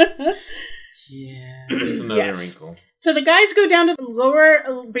 Yeah. Just another wrinkle. So the guys go down to the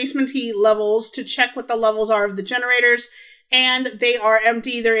lower basement-y levels to check what the levels are of the generators, and they are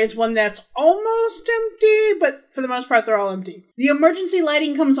empty. There is one that's almost empty, but for the most part, they're all empty. The emergency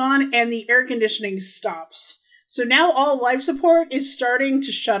lighting comes on, and the air conditioning stops. So now all life support is starting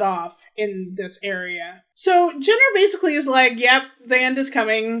to shut off in this area. So Jenner basically is like, yep, the end is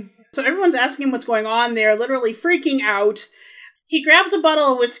coming. So everyone's asking him what's going on. They're literally freaking out. He grabs a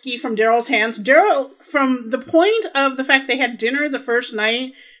bottle of whiskey from Daryl's hands. Daryl, from the point of the fact they had dinner the first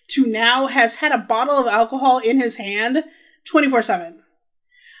night to now, has had a bottle of alcohol in his hand 24/7.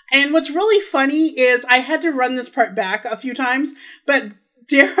 And what's really funny is I had to run this part back a few times, but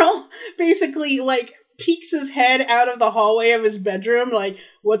Daryl basically, peeks his head out of the hallway of his bedroom,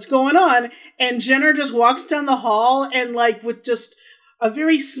 what's going on? And Jenner just walks down the hall and, with just a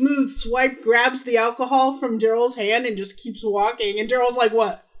very smooth swipe, grabs the alcohol from Daryl's hand and just keeps walking. And Daryl's like,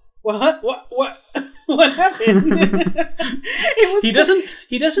 what? What? What happened? He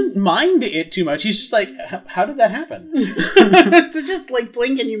doesn't mind it too much. He's just like, how did that happen? So just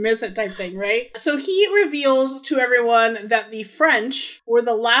blink and you miss it type thing, right? So he reveals to everyone that the French were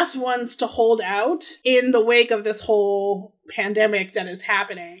the last ones to hold out in the wake of this whole pandemic that is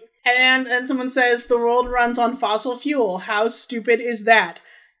happening. And then someone says, the world runs on fossil fuel. How stupid is that?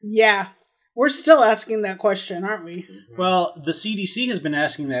 Yeah, we're still asking that question, aren't we? Well, the CDC has been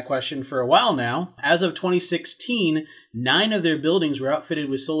asking that question for a while now. As of 2016, 9 of their buildings were outfitted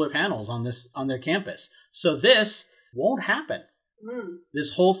with solar panels on their campus. So this won't happen.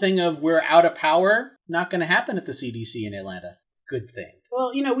 This whole thing of we're out of power, not going to happen at the CDC in Atlanta. Good thing.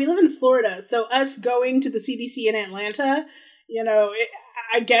 Well, we live in Florida, so us going to the CDC in Atlanta,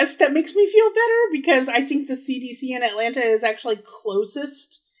 I guess that makes me feel better because I think the CDC in Atlanta is actually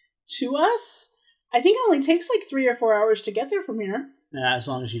closest to us. I think it only takes 3 or 4 hours to get there from here. As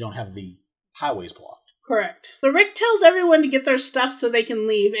long as you don't have the highways blocked. Correct. So Rick tells everyone to get their stuff so they can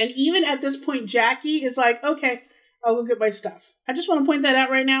leave. And even at this point, Jackie is like, okay, I'll go get my stuff. I just want to point that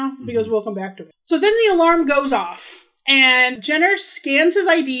out right now because we'll come back to it. So then the alarm goes off. And Jenner scans his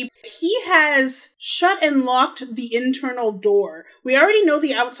ID. He has shut and locked the internal door. We already know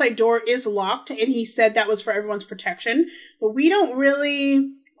the outside door is locked, and he said that was for everyone's protection. But we don't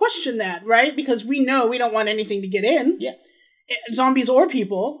really question that, right? Because we know we don't want anything to get in. Yeah. Zombies or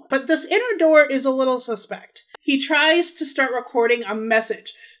people. But this inner door is a little suspect. He tries to start recording a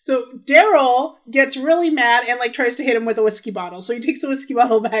message. So Daryl gets really mad and tries to hit him with a whiskey bottle. So he takes the whiskey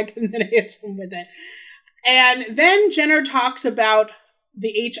bottle back and then hits him with it. And then Jenner talks about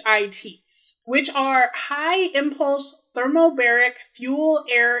the HITs, which are high impulse thermobaric fuel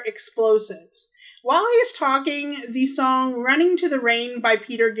air explosives. While he's talking, the song Running to the Rain by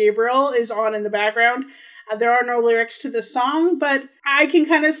Peter Gabriel is on in the background. There are no lyrics to this song, but I can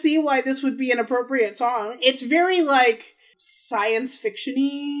kind of see why this would be an appropriate song. It's very science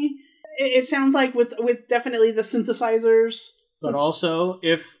fiction-y. It sounds like with definitely the synthesizers. But also,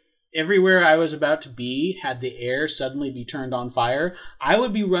 if everywhere I was about to be had the air suddenly be turned on fire, I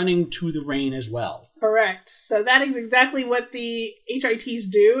would be running to the rain as well. Correct. So that is exactly what the HITs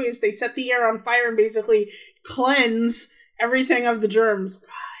do, is they set the air on fire and basically cleanse everything of the germs.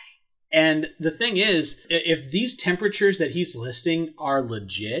 And the thing is, if these temperatures that he's listing are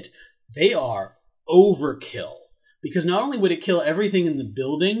legit, they are overkill. Because not only would it kill everything in the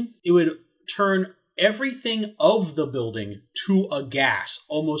building, it would turn everything of the building to a gas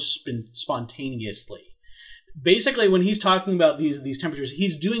almost spontaneously. Basically, when he's talking about these temperatures,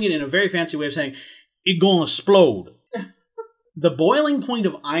 he's doing it in a very fancy way of saying, it gonna explode. The boiling point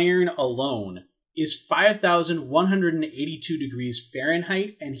of iron alone is 5,182 degrees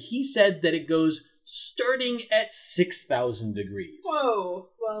Fahrenheit, and he said that it goes starting at 6,000 degrees. Whoa,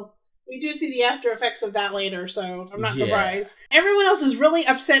 well, we do see the after effects of that later, so I'm not surprised. Everyone else is really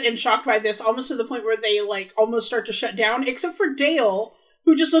upset and shocked by this, almost to the point where they, almost start to shut down, except for Dale,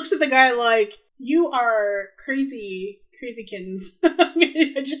 who just looks at the guy like, you are crazykins.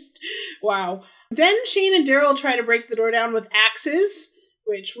 Wow. Then Shane and Daryl try to break the door down with axes,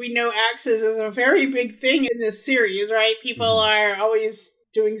 which we know axes is a very big thing in this series, right? People are always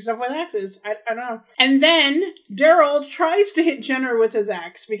doing stuff with axes. I don't know. And then Daryl tries to hit Jenner with his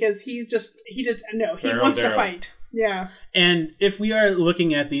axe because he wants to fight. Yeah. And if we are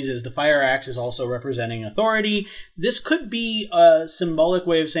looking at these as the fire axe is also representing authority, this could be a symbolic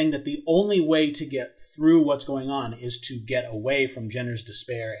way of saying that the only way to get through what's going on is to get away from Jenner's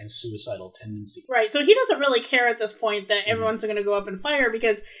despair and suicidal tendency. Right, so he doesn't really care at this point that everyone's going to go up in fire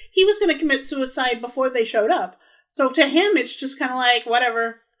because he was going to commit suicide before they showed up. So to him, it's just kind of like,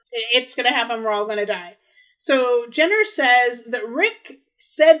 whatever, it's going to happen, we're all going to die. So Jenner says that Rick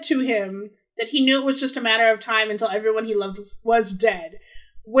said to him that he knew it was just a matter of time until everyone he loved was dead.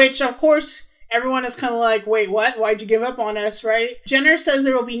 Which, of course, everyone is kind of like, wait, what? Why'd you give up on us, right? Jenner says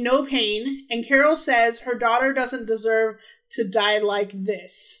there will be no pain, and Carol says her daughter doesn't deserve to die like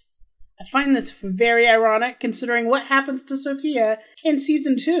this. I find this very ironic, considering what happens to Sophia in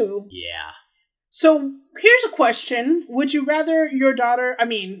season 2. Yeah. So, here's a question. Would you rather your daughter,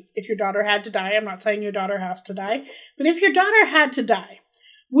 if your daughter had to die, I'm not saying your daughter has to die, but if your daughter had to die,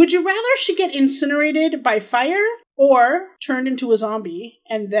 would you rather she get incinerated by fire or turned into a zombie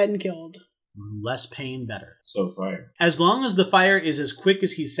and then killed? Less pain, better. So fire. As long as the fire is as quick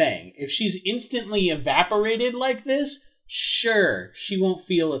as he's saying. If she's instantly evaporated like this, sure, she won't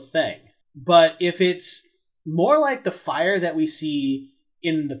feel a thing. But if it's more like the fire that we see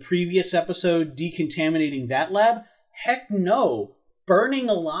in the previous episode decontaminating that lab, heck no. Burning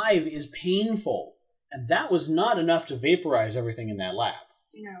alive is painful. And that was not enough to vaporize everything in that lab.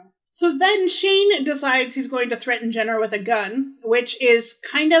 No. So then Shane decides he's going to threaten Jenner with a gun, which is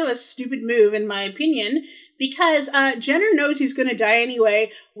kind of a stupid move in my opinion, because Jenner knows he's going to die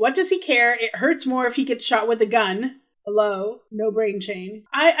anyway. What does he care? It hurts more if he gets shot with a gun. Hello? No brain, Shane.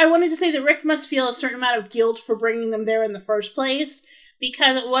 I wanted to say that Rick must feel a certain amount of guilt for bringing them there in the first place,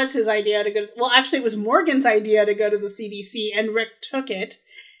 because it was his idea to go... Well, actually, it was Morgan's idea to go to the CDC, and Rick took it,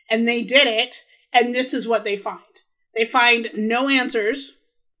 and they did it, and this is what they find. They find no answers,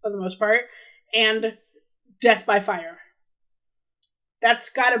 for the most part, and death by fire. That's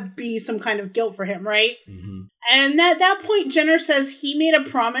gotta be some kind of guilt for him, right? Mm-hmm. And at that point, Jenner says he made a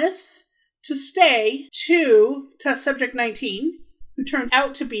promise to stay to test subject 19, who turns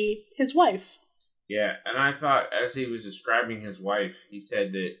out to be his wife. Yeah, and I thought, as he was describing his wife, he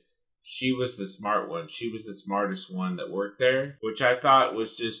said that she was the smart one. She was the smartest one that worked there, which I thought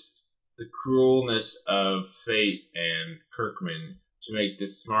was just the cruelness of fate and Kirkman to make the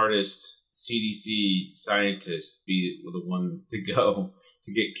smartest CDC scientist be the one to go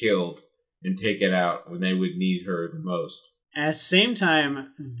to get killed and take it out when they would need her the most. At the same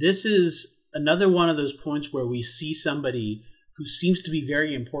time, this is another one of those points where we see somebody who seems to be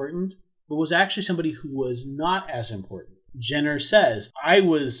very important, but was actually somebody who was not as important. Jenner says, I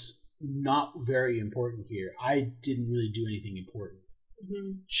was not very important here. I didn't really do anything important.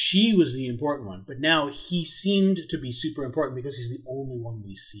 Mm-hmm. She was the important one, but now he seemed to be super important because he's the only one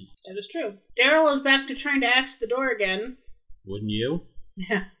we see. That is true. Daryl is back to trying to axe the door again. Wouldn't you?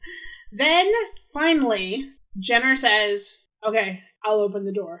 Yeah. Then, finally, Jenner says, okay, I'll open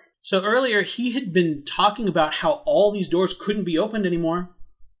the door. So earlier, he had been talking about how all these doors couldn't be opened anymore.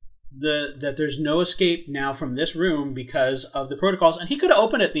 That there's no escape now from this room because of the protocols, and he could have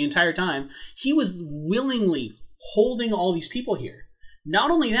opened it the entire time. He was willingly holding all these people here.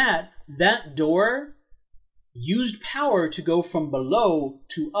 Not only that, that door used power to go from below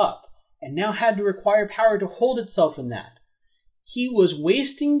to up, and now had to require power to hold itself in that. He was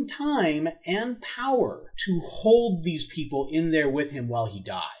wasting time and power to hold these people in there with him while he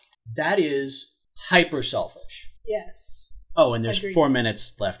died. That is hyper selfish. Yes. Oh, and there's 4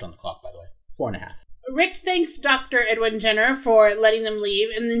 minutes left on the clock, by the way. 4.5. Rick thanks Dr. Edwin Jenner for letting them leave,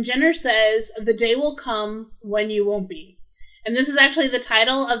 and then Jenner says, the day will come when you won't be. And this is actually the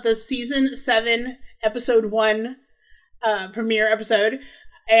title of the Season 7, Episode 1 premiere episode.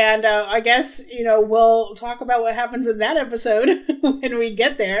 And I guess, we'll talk about what happens in that episode when we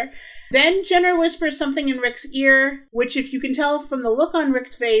get there. Then Jenner whispers something in Rick's ear, which, if you can tell from the look on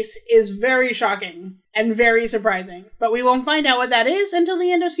Rick's face, is very shocking and very surprising. But we won't find out what that is until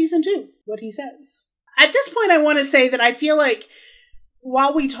the end of Season 2, what he says. At this point, I want to say that I feel like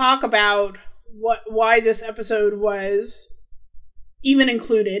while we talk about why this episode was even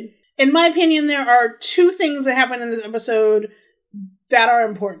included, in my opinion, there are two things that happen in this episode that are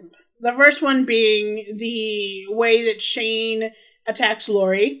important. The first one being the way that Shane attacks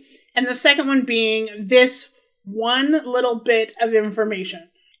Lori, and the second one being this one little bit of information.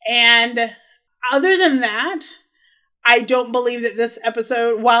 And other than that, I don't believe that this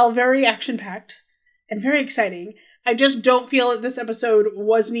episode, while very action-packed and very exciting, I just don't feel that this episode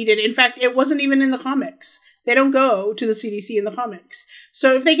was needed. In fact, it wasn't even in the comics. They don't go to the CDC in the comics.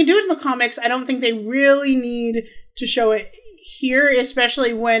 So if they can do it in the comics, I don't think they really need to show it here,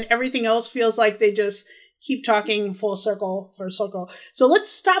 especially when everything else feels like they just keep talking full circle for circle. So let's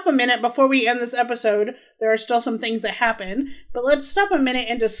stop a minute before we end this episode. There are still some things that happen, but let's stop a minute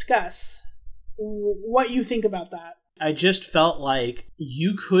and discuss what you think about that. I just felt like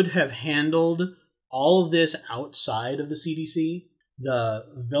you could have handled all of this outside of the CDC.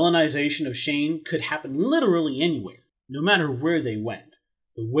 The villainization of Shane could happen literally anywhere, no matter where they went.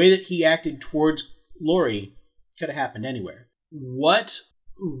 The way that he acted towards Lori could have happened anywhere. What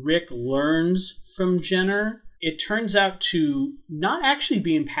Rick learns from Jenner, it turns out to not actually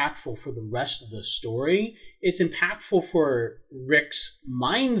be impactful for the rest of the story. It's impactful for Rick's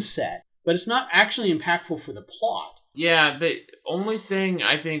mindset, but it's not actually impactful for the plot. Yeah, the only thing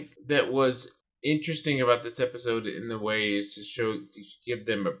I think that was interesting about this episode in the way is to give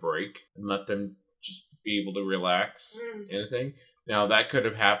them a break and let them just be able to relax anything. Now, that could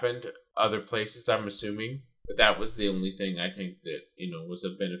have happened other places, I'm assuming. But that was the only thing I think that, was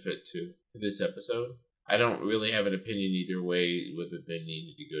a benefit to this episode. I don't really have an opinion either way whether they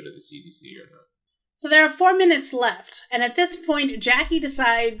needed to go to the CDC or not. So there are 4 minutes left, and at this point, Jackie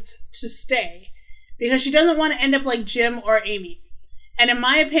decides to stay because she doesn't want to end up like Jim or Amy. And in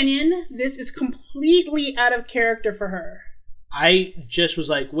my opinion, this is completely out of character for her. I just was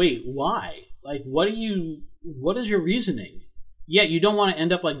like, wait, why? Like, what is your reasoning? Yeah, you don't want to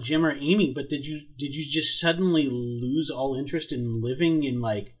end up like Jim or Amy, but did you just suddenly lose all interest in living in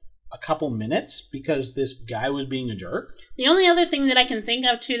like a couple minutes because this guy was being a jerk? The only other thing that I can think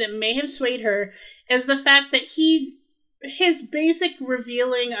of too that may have swayed her is the fact that his basic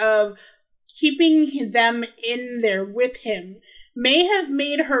revealing of keeping them in there with him may have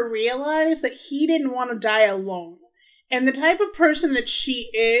made her realize that he didn't want to die alone. And the type of person that she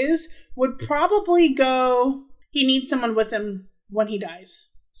is would probably go, he needs someone with him when he dies.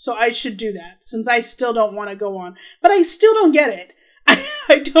 So I should do that, since I still don't want to go on. But I still don't get it.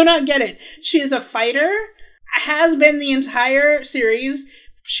 I do not get it. She is a fighter, has been the entire series.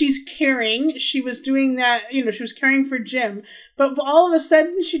 She's caring. She was doing that, she was caring for Jim. But all of a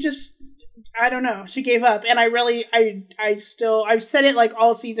sudden, she just, I don't know, she gave up. And I've said it like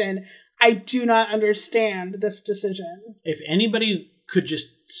all season, I do not understand this decision. If anybody could just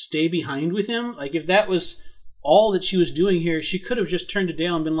stay behind with him, like if that was all that she was doing here, she could have just turned to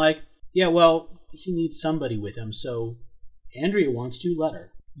Dale and been like, yeah, well, he needs somebody with him, so Andrea wants to, let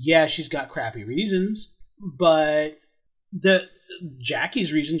her. Yeah, she's got crappy reasons, but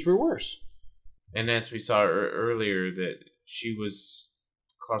Jackie's reasons were worse. And as we saw earlier, that she was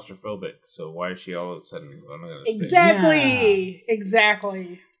claustrophobic, so why is she all of a sudden going to stay?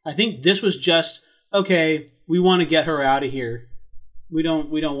 Exactly. I think this was just, okay, we want to get her out of here. We don't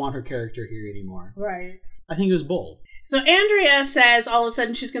want her character here anymore. Right. I think it was bold. So Andrea says all of a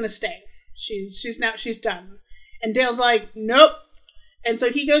sudden she's going to stay. She's done. And Dale's like, nope. And so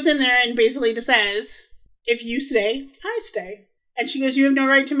he goes in there and basically just says, if you stay, I stay. And she goes, you have no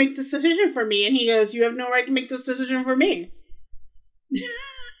right to make this decision for me. And he goes, you have no right to make this decision for me.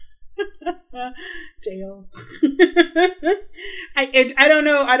 Dale. I don't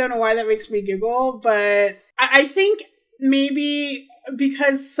know why that makes me giggle, but I think maybe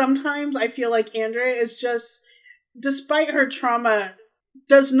because sometimes I feel like Andrea is just, despite her trauma,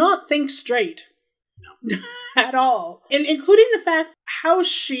 does not think straight. No. At all. And including the fact how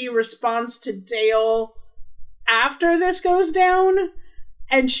she responds to Dale after this goes down,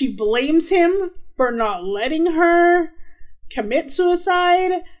 and she blames him for not letting her commit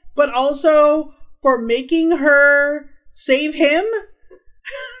suicide, but also for making her save him.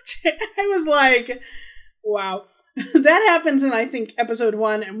 I was like, wow. That happens in, I think, episode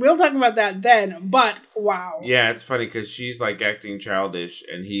 1, and we'll talk about that then, but wow. Yeah, it's funny because she's like acting childish,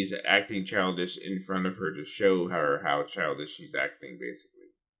 and he's acting childish in front of her to show her how childish she's acting, basically.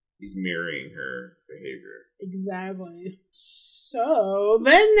 He's mirroring her behavior. Exactly. So,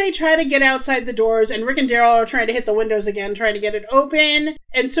 then they try to get outside the doors, and Rick and Daryl are trying to hit the windows again, trying to get it open,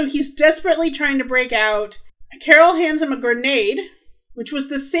 and so he's desperately trying to break out. Carol hands him a grenade, which was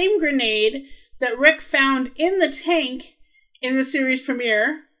the same grenade that Rick found in the tank in the series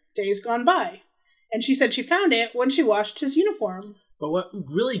premiere, Days Gone By. And she said she found it when she washed his uniform. But what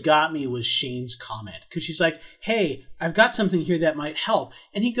really got me was Shane's comment. Because she's like, hey, I've got something here that might help.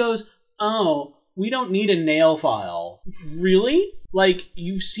 And he goes, oh, we don't need a nail file. Really? Like,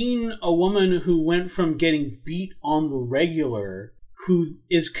 you've seen a woman who went from getting beat on the regular, who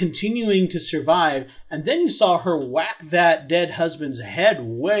is continuing to survive, and then you saw her whack that dead husband's head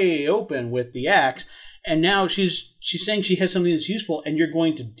way open with the axe, and now she's saying she has something that's useful, and you're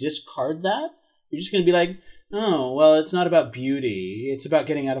going to discard that? You're just going to be like, oh, well, it's not about beauty, it's about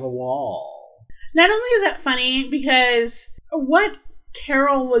getting out of a wall. Not only is that funny, because what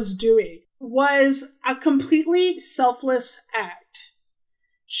Carol was doing was a completely selfless act.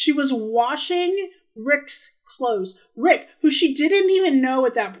 She was washing Rick's clothes. Rick, who she didn't even know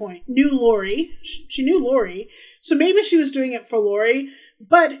at that point, knew Lori. She knew Lori. So maybe she was doing it for Lori,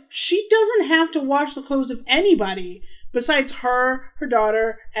 but she doesn't have to wash the clothes of anybody besides her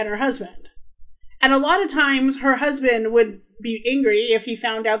daughter, and her husband. And a lot of times her husband would be angry if he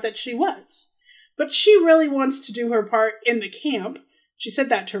found out that she was. But she really wants to do her part in the camp. She said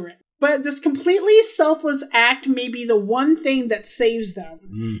that to Rick. But this completely selfless act may be the one thing that saves them.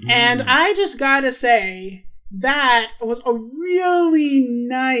 Mm-hmm. And I just gotta say, that was a really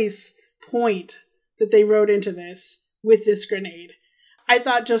nice point that they wrote into this with this grenade. I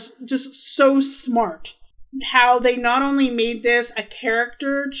thought just so smart how they not only made this a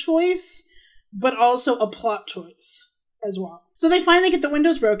character choice, but also a plot choice as well. So they finally get the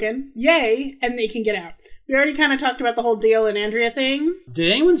windows broken, yay, and they can get out. We already kind of talked about the whole Dale and Andrea thing.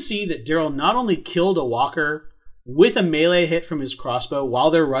 Did anyone see that Daryl not only killed a walker with a melee hit from his crossbow while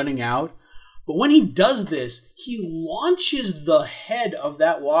they're running out, but when he does this, he launches the head of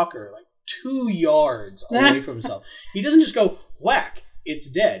that walker like 2 yards away from himself. He doesn't just go, whack, it's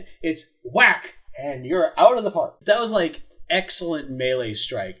dead. It's whack, and you're out of the park. That was like excellent melee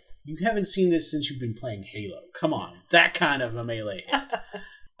strike. You haven't seen this since you've been playing Halo. Come on, that kind of a melee hit.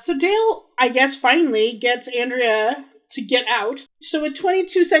 So Dale, I guess, finally gets Andrea to get out. So with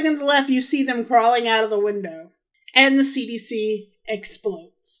 22 seconds left, you see them crawling out of the window. And the CDC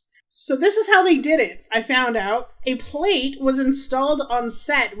explodes. So this is how they did it, I found out. A plate was installed on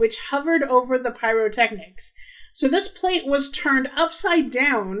set which hovered over the pyrotechnics. So this plate was turned upside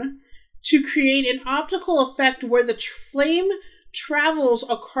down to create an optical effect where the flame travels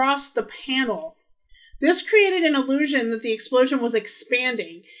across the panel. This created an illusion that the explosion was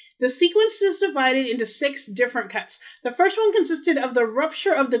expanding. The sequence is divided into 6 different cuts. The first one consisted of the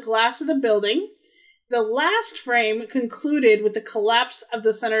rupture of the glass of the building. The last frame concluded with the collapse of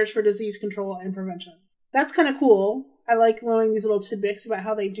the Centers for Disease Control and Prevention. That's kind of cool. I like knowing these little tidbits about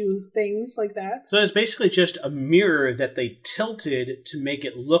how they do things like that. So it's basically just a mirror that they tilted to make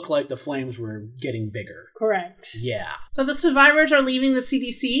it look like the flames were getting bigger. Correct. Yeah. So the survivors are leaving the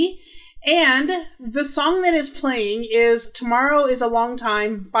CDC, and the song that is playing is Tomorrow is a Long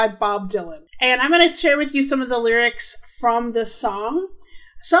Time by Bob Dylan. And I'm going to share with you some of the lyrics from this song.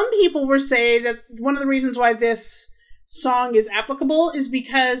 Some people were saying that one of the reasons why this song is applicable is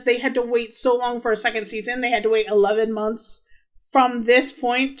because they had to wait so long for a second season. They had to wait 11 months from this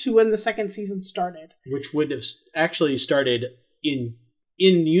point to when the second season started. Which would have actually started in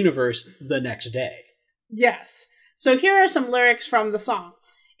universe the next day. Yes. So here are some lyrics from the song.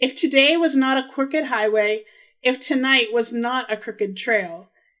 If today was not a crooked highway, if tonight was not a crooked trail,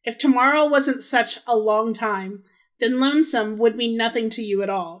 if tomorrow wasn't such a long time, then lonesome would mean nothing to you at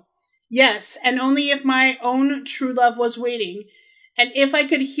all. Yes, and only if my own true love was waiting, and if I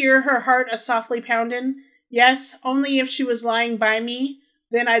could hear her heart a softly poundin', yes, only if she was lying by me,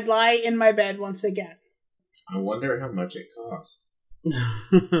 then I'd lie in my bed once again. I wonder how much it costs.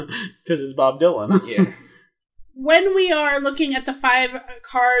 Because it's Bob Dylan. Yeah. When we are looking at the 5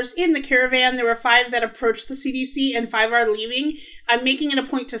 cars in the caravan, there were 5 that approached the CDC and 5 are leaving. I'm making it a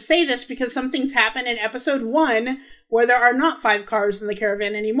point to say this because some things happen in episode 1 where there are not 5 cars in the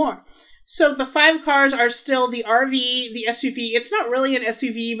caravan anymore. So the 5 cars are still the RV, the SUV. It's not really an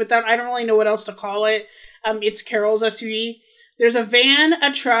SUV, but that I don't really know what else to call it. It's Carol's SUV. There's a van,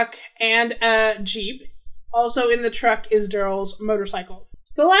 a truck, and a Jeep. Also in the truck is Daryl's motorcycle.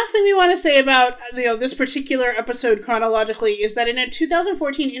 The last thing we want to say about this particular episode chronologically is that in a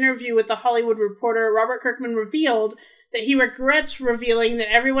 2014 interview with The Hollywood Reporter, Robert Kirkman revealed that he regrets revealing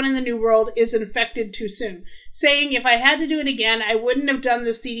that everyone in the New World is infected too soon, saying, if I had to do it again, I wouldn't have done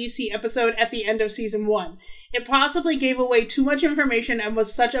the CDC episode at the end of season 1. It possibly gave away too much information and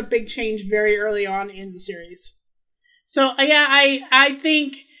was such a big change very early on in the series. So, yeah, I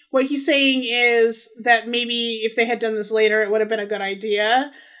think what he's saying is that maybe if they had done this later, it would have been a good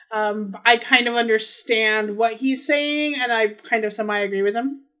idea. I kind of understand what he's saying, and I kind of semi-agree with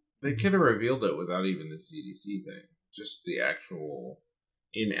him. They could have revealed it without even the CDC thing. Just the actual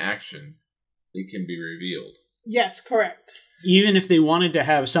in action, it can be revealed. Yes, correct. Even if they wanted to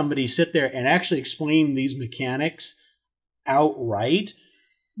have somebody sit there and actually explain these mechanics outright,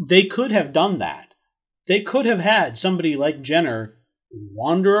 they could have done that. They could have had somebody like Jenner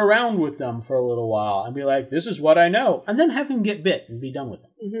wander around with them for a little while and be like, this is what I know, and then have him get bit and be done with it.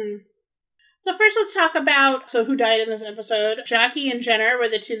 Mm-hmm. So first let's talk about who died in this episode. Jackie and Jenner were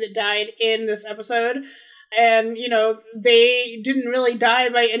the 2 that died in this episode. And, they didn't really die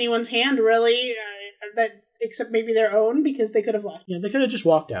by anyone's hand, really, except maybe their own, because they could have left. Yeah, they could have just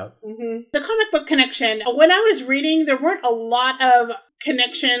walked out. Mm-hmm. The comic book connection. When I was reading, there weren't a lot of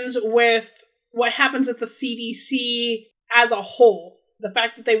connections with what happens at the CDC as a whole. The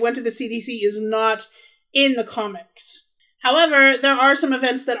fact that they went to the CDC is not in the comics. However, there are some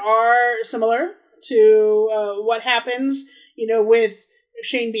events that are similar to what happens, with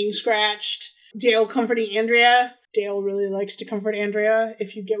Shane being scratched, Dale comforting Andrea. Dale really likes to comfort Andrea,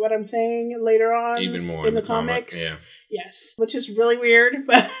 if you get what I'm saying, later on. Even more in the comics. Yeah. Yes, which is really weird.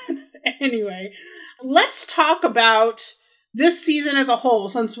 But anyway, let's talk about this season as a whole,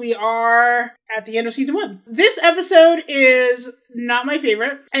 since we are at the end of season 1. This episode is not my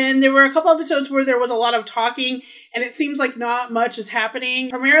favorite, and there were a couple episodes where there was a lot of talking, and it seems like not much is happening.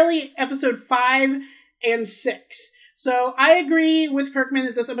 Primarily episode 5 and 6. So I agree with Kirkman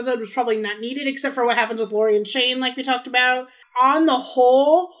that this episode was probably not needed, except for what happens with Lori and Shane, like we talked about. On the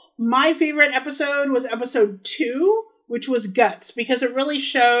whole, my favorite episode was episode 2, which was Guts, because it really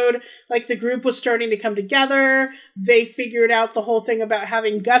showed like the group was starting to come together. They figured out the whole thing about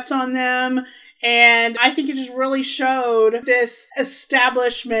having guts on them. And I think it just really showed this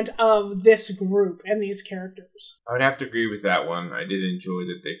establishment of this group and these characters. I would have to agree with that one. I did enjoy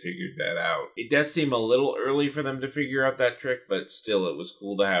that they figured that out. It does seem a little early for them to figure out that trick, but still it was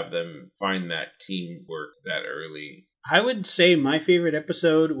cool to have them find that teamwork that early. I would say my favorite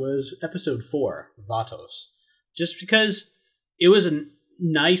episode was episode 4, Vatos. Just because it was a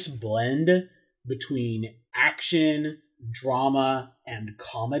nice blend between action, drama, and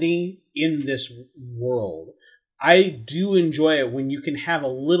comedy in this world. I do enjoy it when you can have a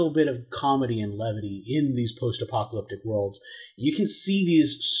little bit of comedy and levity in these post-apocalyptic worlds. You can see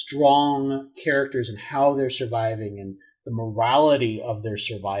these strong characters and how they're surviving and the morality of their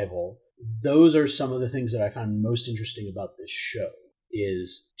survival. Those are some of the things that I found most interesting about this show,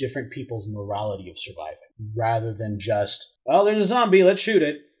 is different people's morality of surviving, rather than just, well, there's a zombie, let's shoot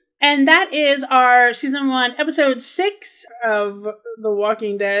it. And that is our season 1, episode 6 of The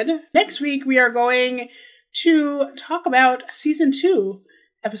Walking Dead. Next week, we are going to talk about season 2,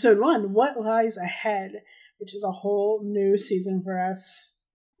 episode 1, What Lies Ahead, which is a whole new season for us.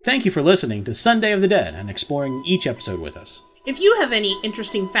 Thank you for listening to Sunday of the Dead and exploring each episode with us. If you have any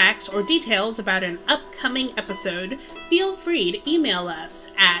interesting facts or details about an upcoming episode, feel free to email us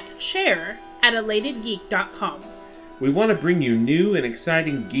at share@elatedgeek.com. We want to bring you new and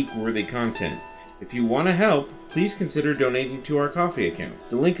exciting geek-worthy content. If you want to help, please consider donating to our Kofi account.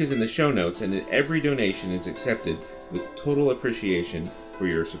 The link is in the show notes, and every donation is accepted with total appreciation for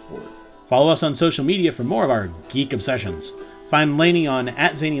your support. Follow us on social media for more of our geek obsessions. Find Laney on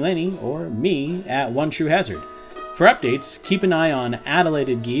 @ZaineyLaney or me @OneTrueHazard. For updates, keep an eye on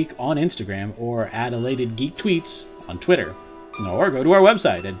 @AdelatedGeek on Instagram or @AdelatedGeekTweets on Twitter. Or go to our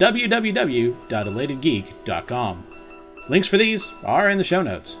website at www.elatedgeek.com. Links for these are in the show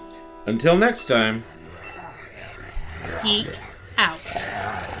notes. Until next time, Geek